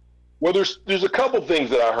 Well, there's a couple things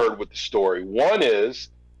that I heard with the story. One is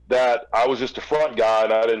that I was just a front guy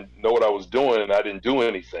and I didn't know what I was doing and I didn't do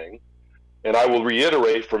anything. And I will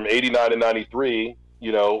reiterate, from 89 to 93,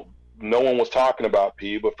 no one was talking about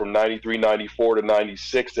P, but from 93, 94 to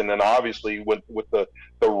 96, and then obviously with the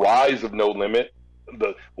rise of No Limit,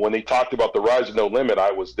 when they talked about the rise of No Limit,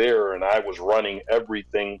 I was there and I was running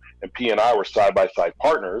everything, and P and I were side-by-side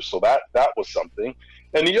partners, so that was something.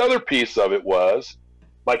 And the other piece of it was,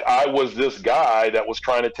 like, I was this guy that was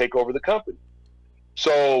trying to take over the company.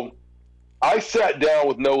 So I sat down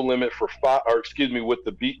with No Limit with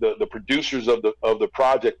the producers of the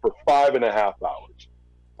project for 5.5 hours.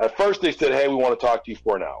 At first they said, hey, we want to talk to you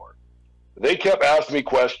for an hour. They kept asking me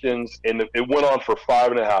questions, and it went on for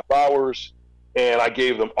 5.5 hours. And I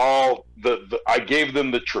gave them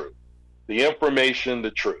the truth, the information,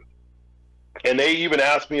 the truth. And they even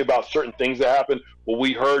asked me about certain things that happened. Well,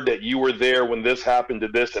 we heard that you were there when this happened to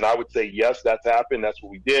this. And I would say, yes, that's happened. That's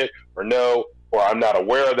what we did. Or no, or I'm not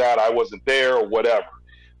aware of that. I wasn't there, or whatever,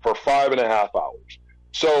 for 5.5 hours.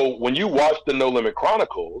 So when you watch the No Limit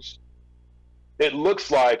Chronicles, it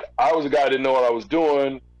looks like I was a guy that didn't know what I was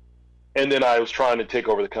doing. And then I was trying to take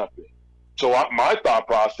over the company. So my thought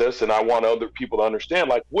process, and I want other people to understand,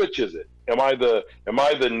 like, which is it? Am I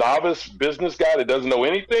the novice business guy that doesn't know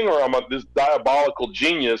anything, or am I this diabolical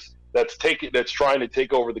genius that's trying to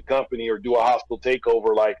take over the company or do a hostile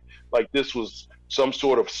takeover like this was some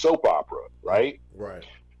sort of soap opera, right? Right.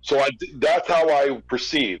 So that's how I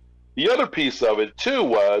perceived. The other piece of it too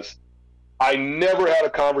was I never had a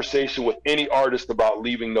conversation with any artist about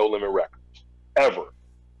leaving No Limit Records, ever.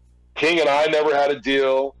 King and I never had a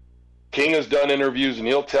deal. King has done interviews, and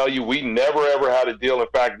he'll tell you we never ever had a deal. In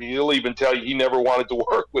fact, he'll even tell you he never wanted to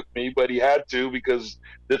work with me, but he had to, because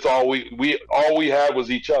that's all we had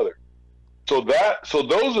was each other. So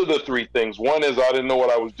those are the three things. One is I didn't know what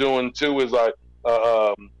I was doing. Two is I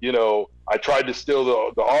tried to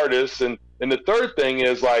steal the artists, and the third thing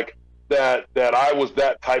is like that I was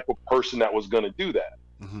that type of person that was going to do that.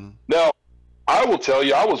 Mm-hmm. Now, I will tell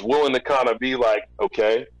you, I was willing to kind of be like,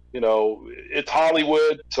 okay, it's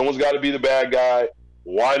Hollywood. Someone's got to be the bad guy.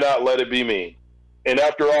 Why not let it be me? And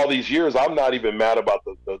after all these years, I'm not even mad about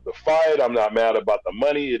the fight. I'm not mad about the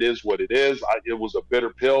money. It is what it is. It was a bitter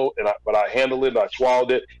pill, but I handled it, and I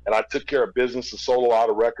swallowed it, and I took care of business and sold a lot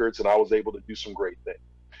of records, and I was able to do some great things.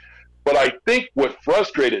 But I think what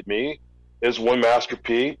frustrated me is when Master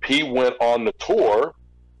P went on the tour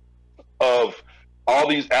of all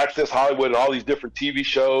these Access Hollywood and all these different TV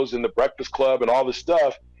shows and the Breakfast Club and all this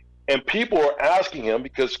stuff. And people are asking him,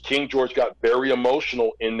 because King George got very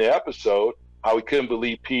emotional in the episode, how he couldn't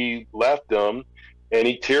believe P left him, and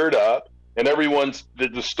he teared up, and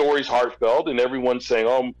the story's heartfelt, and everyone's saying,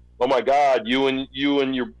 oh my God, you and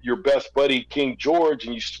your best buddy King George,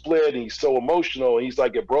 and you split, and he's so emotional, and he's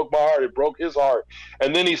like, it broke my heart, it broke his heart.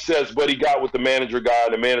 And then he says, but he got with the manager guy,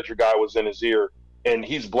 and the manager guy was in his ear, and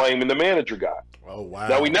he's blaming the manager guy. Oh wow.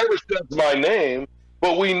 Now, he never says my name,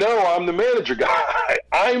 but we know I'm the manager guy.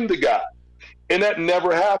 I'm the guy. And that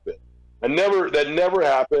never happened. That never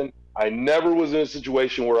happened. I never was in a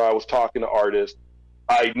situation where I was talking to artists.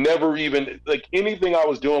 I never even, like, anything I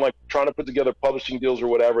was doing, like trying to put together publishing deals or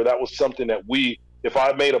whatever, that was something that if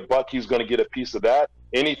I made $1, he's going to get a piece of that.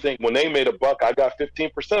 Anything, when they made $1, I got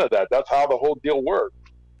 15% of that. That's how the whole deal worked.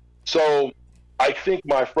 So I think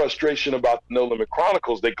my frustration about the No Limit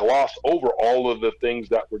Chronicles, they glossed over all of the things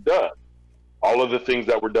that were done. All of the things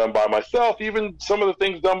that were done by myself, even some of the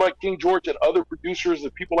things done by King George and other producers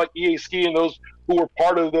and people like EA Ski and those who were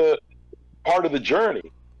part of the journey.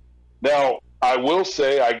 Now, I will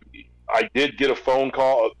say I did get a phone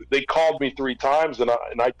call. They called me 3 times, and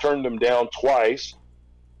I turned them down twice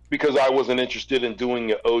because I wasn't interested in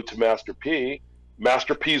doing an ode to Master P.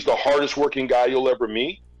 Master P is the hardest working guy you'll ever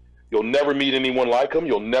meet. You'll never meet anyone like him.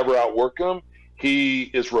 You'll never outwork him. He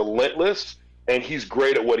is relentless, and he's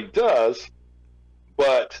great at what he does.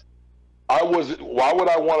 But why would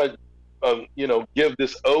I want to, give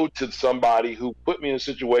this ode to somebody who put me in a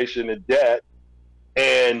situation in debt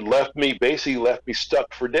and basically left me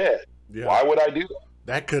stuck for dead? Yeah. Why would I do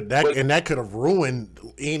that? That could have ruined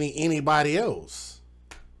anybody else.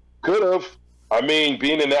 Could have. I mean,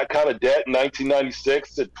 being in that kind of debt in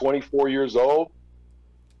 1996 at 24 years old,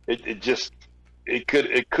 it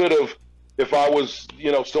could have. If I was,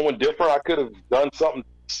 someone different, I could have done something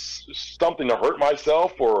to hurt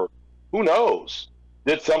myself, or who knows,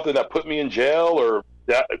 did something that put me in jail, or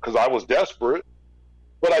that because I was desperate.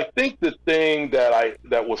 But I think the thing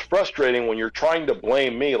that was frustrating when you're trying to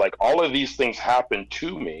blame me, like all of these things happened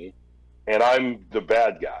to me, and I'm the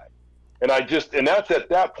bad guy, and that's at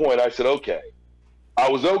that point I said, okay, I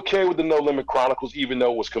was okay with the No Limit Chronicles, even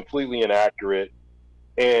though it was completely inaccurate.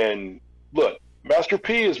 And look, Master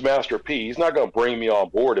P is Master P. He's not going to bring me on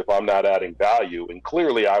board if I'm not adding value. And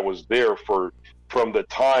clearly I was there from the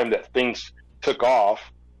time that things took off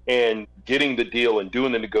and getting the deal and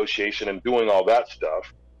doing the negotiation and doing all that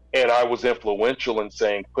stuff. And I was influential in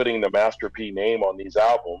putting the Master P name on these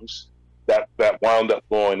albums that wound up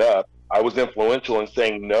blowing up. I was influential in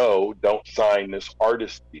saying, no, don't sign this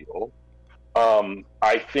artist deal.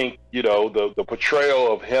 I think, the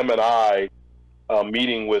portrayal of him and I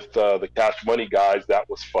meeting with the Cash Money guys, that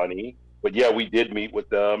was funny. But yeah, we did meet with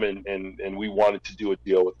them and we wanted to do a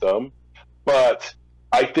deal with them. But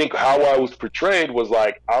I think how I was portrayed was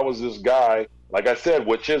like I was this guy, like I said,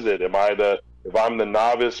 which is it? If I'm the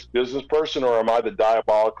novice business person, or am I the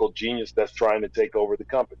diabolical genius that's trying to take over the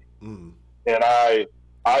company? Mm. And I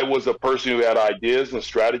was a person who had ideas and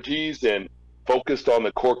strategies and focused on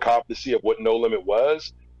the core competency of what No Limit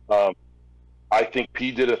was. I think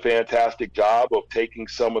P did a fantastic job of taking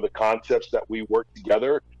some of the concepts that we worked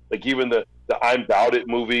together. Like even the I'm Bout It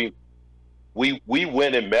movie, we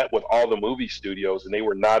went and met with all the movie studios, and they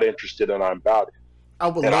were not interested in I'm Bout It. I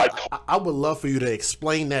would love for you to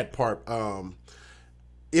explain that part.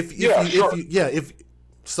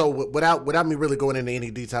 So without me really going into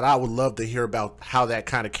any detail, I would love to hear about how that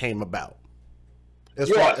kind of came about. As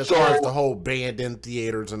far as the whole band in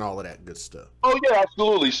theaters and all of that good stuff. Oh yeah,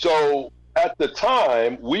 absolutely. So at the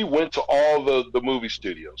time, we went to all the movie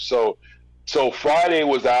studios. So Friday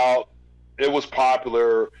was out. It was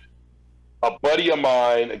popular. A buddy of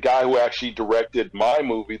mine, a guy who actually directed my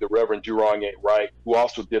movie, The Reverend Do Wrong Ain't Right, who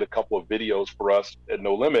also did a couple of videos for us at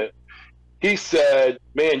No Limit, he said,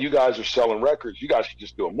 man, you guys are selling records. You guys should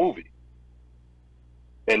just do a movie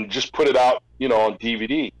and just put it out, on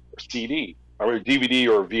DVD or CD. DVD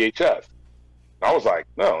or VHS. I was like,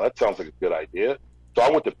 no, that sounds like a good idea. So I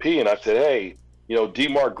went to P and I said, hey,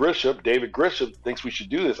 David Grisham thinks we should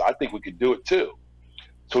do this. I think we could do it too.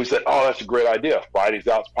 So he said, oh, that's a great idea. Friday's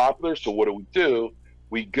Out's popular. So what do?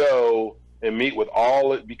 We go and meet with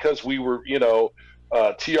because we were,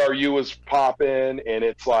 TRU is popping, and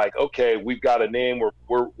it's like, okay, we've got a name.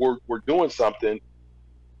 We're doing something.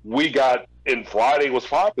 And Friday was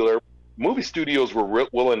popular. Movie studios were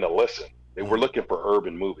willing to listen. They were looking for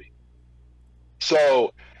urban movie.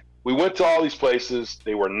 So we went to all these places.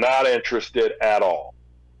 They were not interested at all.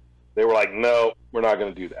 They were like, no, we're not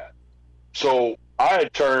going to do that. So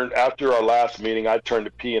after our last meeting, I turned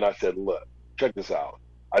to P and I said, look, check this out.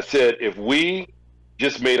 I said, if we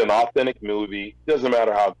just made an authentic movie, doesn't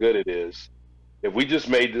matter how good it is, if we just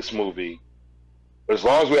made this movie, as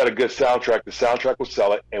long as we had a good soundtrack, the soundtrack will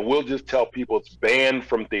sell it, and we'll just tell people it's banned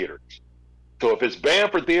from theaters. So if it's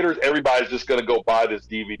banned for theaters, everybody's just going to go buy this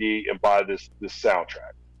DVD and buy this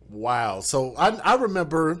soundtrack. Wow. So I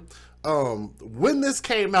remember when this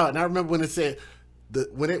came out, and I remember when it said,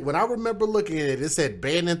 when I remember looking at it, it said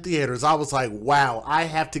banned in theaters. I was like, wow, I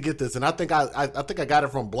have to get this. And I think I got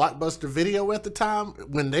it from Blockbuster Video at the time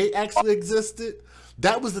when they actually existed.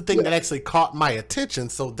 That was the thing that actually caught my attention.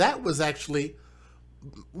 So that was actually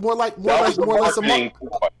more or less a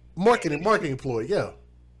marketing ploy. Yeah.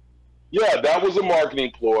 Yeah, that was a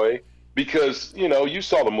marketing ploy because, you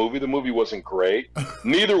saw the movie. The movie wasn't great.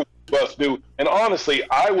 Neither of us knew. And honestly,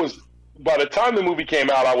 by the time the movie came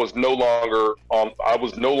out, I was no longer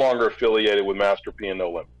affiliated with Master P and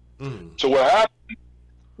No Limit. Mm. So what happened,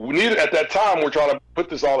 at that time, we're trying to put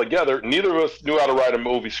this all together. Neither of us knew how to write a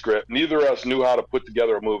movie script. Neither of us knew how to put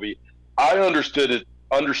together a movie. I understood it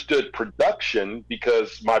understood production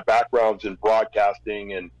because my background's in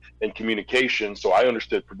broadcasting and communication, so I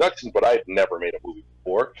understood production, but I had never made a movie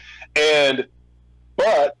before.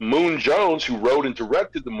 But Moon Jones, who wrote and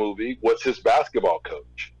directed the movie, was his basketball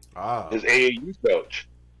coach, his AAU coach.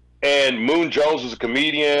 And Moon Jones was a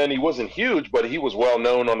comedian. He wasn't huge, but he was well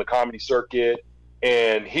known on the comedy circuit.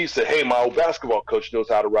 And he said, hey, my old basketball coach knows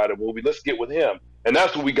how to write a movie. Let's get with him. And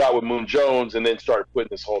that's what we got with Moon Jones, and then started putting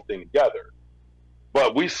this whole thing together.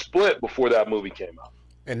 But we split before that movie came out.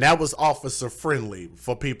 And that was Officer Friendly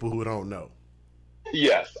for people who don't know.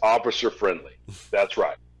 Yes, Officer Friendly. That's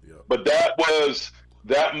right. Yep. But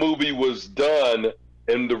that movie was done,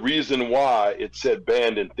 and the reason why it said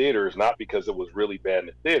banned in theaters, not because it was really banned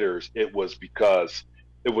in theaters, it was because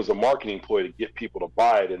it was a marketing ploy to get people to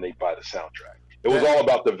buy it, and they buy the soundtrack. It was all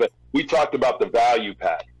about we talked about the value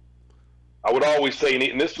pack. I would always say,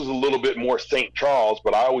 and this was a little bit more St. Charles,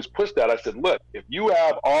 but I always pushed that. I said, look, if you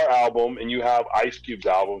have our album and you have Ice Cube's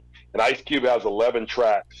album, and Ice Cube has 11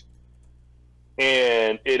 tracks,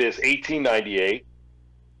 and it is $18.98,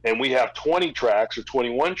 and we have 20 tracks or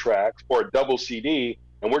 21 tracks for a double CD,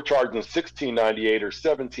 and we're charging $16.98 or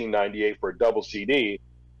 $17.98 for a double CD,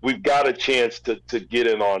 we've got a chance to get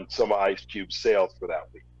in on some of Ice Cube's sales for that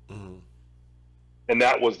week. Mm-hmm. And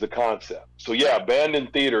that was the concept. So yeah, banned in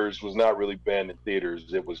theaters was not really banned in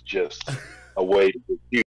theaters. It was just a way to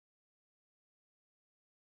refute.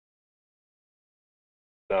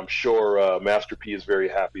 I'm sure Master P is very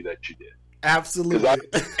happy that you did. Absolutely. I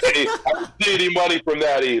didn't see any money from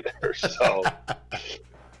that either. So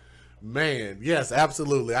man, yes,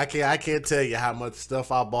 absolutely. I can't tell you how much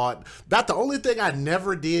stuff I bought. About the only thing I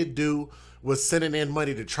never did do was sending in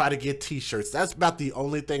money to try to get T-shirts. That's about the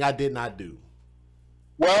only thing I did not do.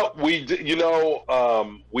 Well,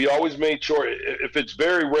 we always made sure, if it's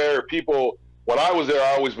very rare, people, when I was there,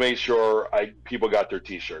 I always made sure people got their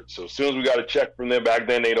T-shirts. So as soon as we got a check from them, back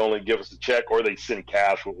then they'd only give us a check or they'd send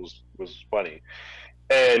cash, which was funny.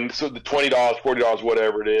 And so the $20, $40,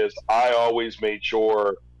 whatever it is, I always made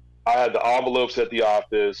sure I had the envelopes at the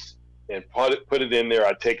office and put it in there.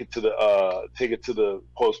 I'd take it to the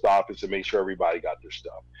post office and make sure everybody got their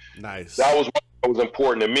stuff. Nice. That was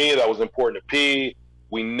important to me. That was important to P.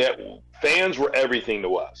 Fans were everything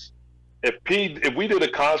to us. If we did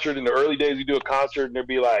a concert in the early days, we do a concert and there'd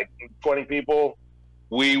be like 20 people,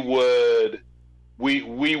 we would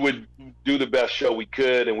do the best show we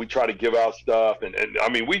could, and we try to give out stuff. And I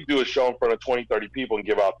mean, we do a show in front of 20, 30 people and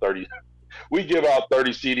give out 30. We give out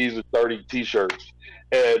 30 CDs and 30 T-shirts,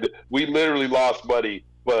 and we literally lost money.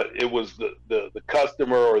 But it was the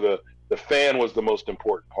customer or the fan was the most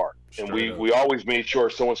important part. And we always made sure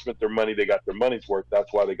if someone spent their money, they got their money's worth.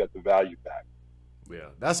 That's why they got the value back. Yeah,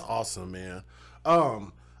 that's awesome, man.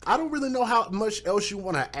 I don't really know how much else you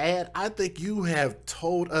want to add. I think you have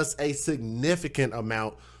told us a significant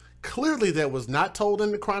amount, clearly that was not told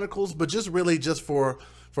in the Chronicles, but just really just for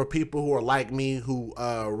people who are like me, who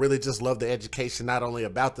really just love the education, not only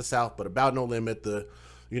about the South, but about No Limit, the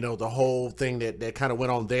whole thing that kind of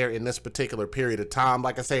went on there in this particular period of time.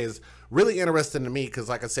 Like I say, is really interesting to me because,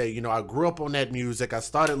 like I say, I grew up on that music. I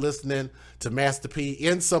started listening to Master P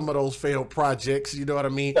in some of those failed projects, you know what I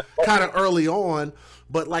mean, kind of early on.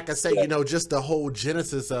 But like I say, just the whole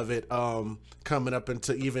genesis of it coming up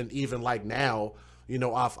into even like now,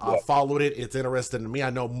 I followed it. It's interesting to me. I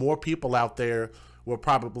know more people out there will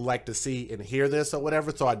probably like to see and hear this or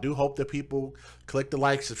whatever. So I do hope that people click the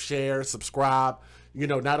like, share, subscribe,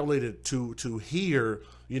 not only to hear,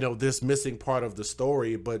 this missing part of the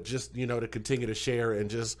story, but just, to continue to share and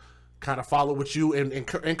just kind of follow what you and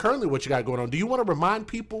currently what you got going on. Do you want to remind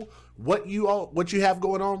people what you have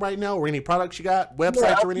going on right now, or any products you got,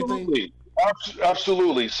 websites or anything?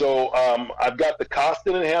 Absolutely. So I've got the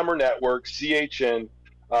Costen and Hammer Network, CHN.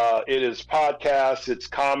 It is podcasts, it's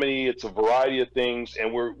comedy, it's a variety of things,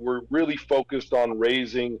 and we're really focused on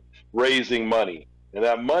raising money, and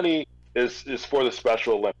that money is for the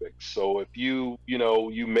Special Olympics. So if you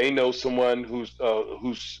may know someone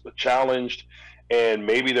who's challenged, and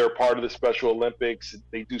maybe they're part of the Special Olympics.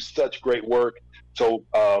 They do such great work. So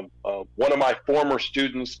one of my former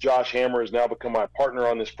students, Josh Hammer, has now become my partner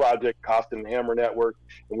on this project, Costen and Hammer Network,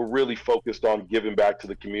 and we're really focused on giving back to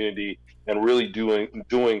the community and really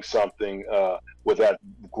doing something with that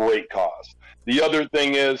great cause. The other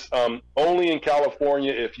thing is, only in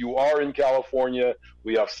California, if you are in California,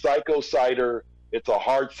 we have Psycho Cider. It's a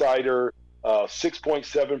hard cider,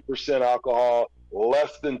 6.7% alcohol.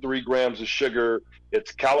 less than 3 grams of sugar.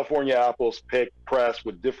 It's California apples picked, pressed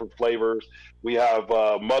with different flavors. We have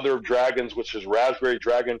Mother of Dragons, which is raspberry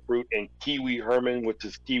dragon fruit, and Kiwi Herman, which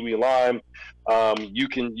is kiwi lime. You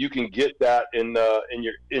can get that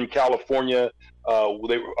in California.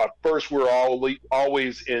 At first we were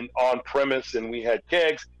always on premise, and we had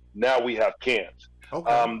kegs. Now we have cans.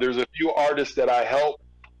 Okay. There's a few artists that I help.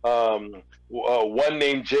 One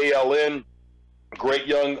named JLN, great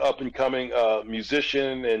young up and coming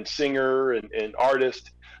musician and singer and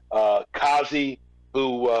artist. Kazi,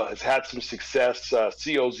 who has had some success.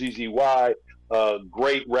 COZZY,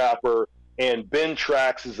 great rapper. And Ben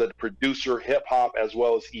Trax is a producer, hip hop as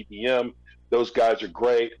well as EDM. Those guys are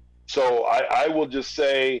great. So I will just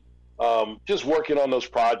say, just working on those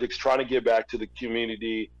projects, trying to give back to the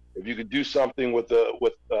community. If you could do something with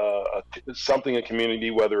something in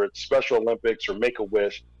community, whether it's Special Olympics or Make a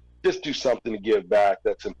Wish, just do something to give back.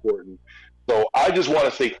 That's important. So I just want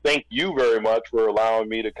to say thank you very much for allowing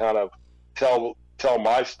me to kind of tell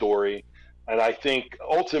my story. And I think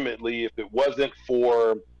ultimately, if it wasn't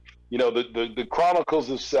for, you know, the Chronicles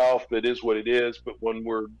itself, it is what it is. But when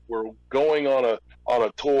we're going on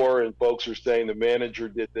a tour and folks are saying the manager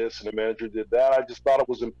did this and the manager did that, I just thought it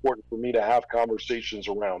was important for me to have conversations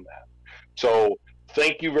around that. So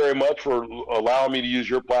thank you very much for allowing me to use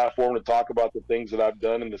your platform to talk about the things that I've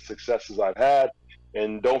done and the successes I've had.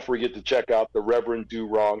 And don't forget to check out the Reverend Do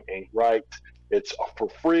Wrong Ain't Right. It's for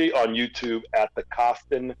free on YouTube at the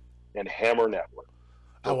Costen and Hammer Network.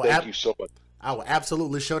 So thank you so much. I will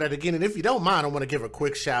absolutely show that again. And if you don't mind, I want to give a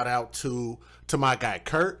quick shout out to my guy,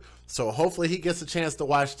 Kurt. So hopefully he gets a chance to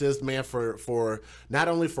watch this, man, for not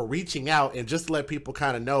only for reaching out and just to let people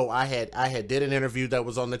kind of know I had did an interview that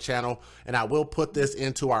was on the channel, and I will put this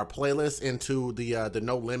into our playlist, into the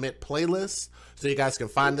No Limit playlist, so you guys can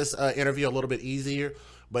find this interview a little bit easier.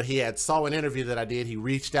 But he had saw an interview that I did. He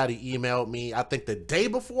reached out, he emailed me, I think the day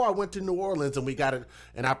before I went to New Orleans, and we got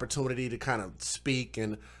an opportunity to kind of speak.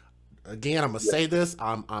 And again, I'm gonna say this: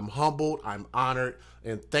 I'm humbled, I'm honored,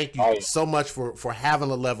 and thank you so much for having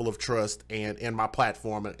a level of trust and my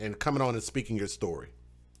platform and coming on and speaking your story.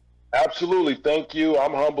 Absolutely, thank you.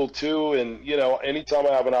 I'm humbled too, and you know, anytime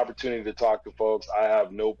I have an opportunity to talk to folks, I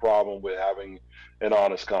have no problem with having an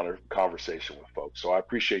honest conversation with folks. So I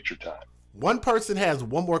appreciate your time. One person has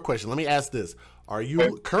one more question. Let me ask this: are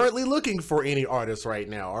you currently looking for any artists right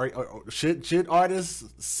now? Or should artists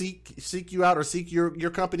seek you out or seek your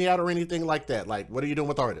company out or anything like that? Like, what are you doing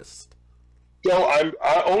with artists? So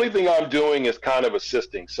only thing I'm doing is kind of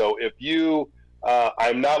assisting. So if you,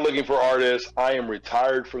 I'm not looking for artists. I am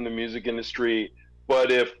retired from the music industry.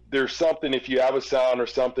 But if there's something, if you have a sound or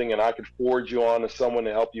something and I could forward you on to someone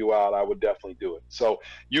to help you out, I would definitely do it. So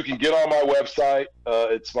you can get on my website.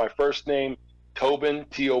 It's my first name, Tobin,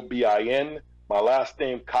 Tobin, my last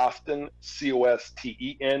name, Costen,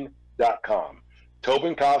 Costen.com.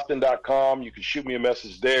 TobinCosten.com. You can shoot me a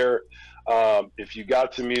message there. If you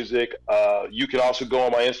got to music, you can also go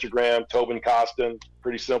on my Instagram, Tobin Costen.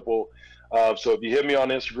 Pretty simple. So if you hit me on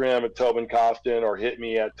Instagram at Tobin Costen or hit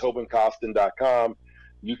me at TobinCosten.com,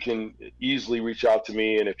 you can easily reach out to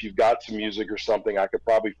me. And if you've got some music or something, I could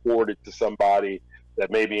probably forward it to somebody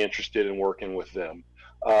that may be interested in working with them.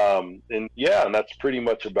 And yeah, and that's pretty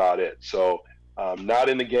much about it. So I'm not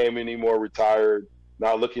in the game anymore, retired,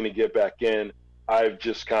 not looking to get back in. I've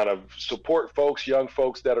just kind of support folks, young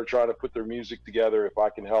folks that are trying to put their music together. If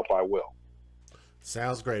I can help, I will.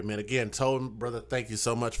 Sounds great, man. Again, Tobin, brother, thank you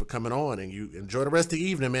so much for coming on, and you enjoy the rest of the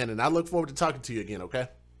evening, man. And I look forward to talking to you again, okay?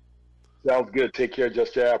 Sounds good. Take care,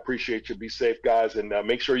 Just Jay. I appreciate you. Be safe, guys. And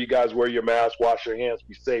make sure you guys wear your mask, wash your hands,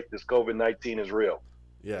 be safe. This COVID-19 is real.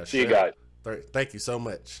 Yeah. See you guys. Thank you so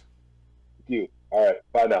much. Thank you. All right.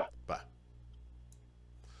 Bye now. Bye.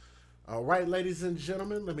 All right, ladies and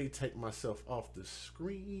gentlemen, let me take myself off the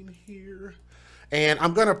screen here. And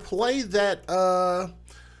I'm going to play that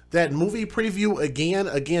that movie preview again.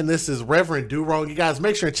 Again, this is Reverend Do Wrong. You guys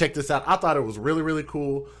make sure and check this out. I thought it was really, really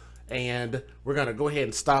cool. And we're going to go ahead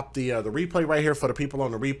and stop the replay right here for the people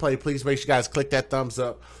on the replay. Please make sure you guys click that thumbs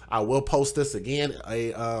up. I will post this again,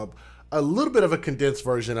 a little bit of a condensed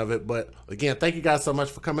version of it. But again, thank you guys so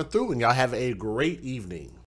much for coming through, and y'all have a great evening.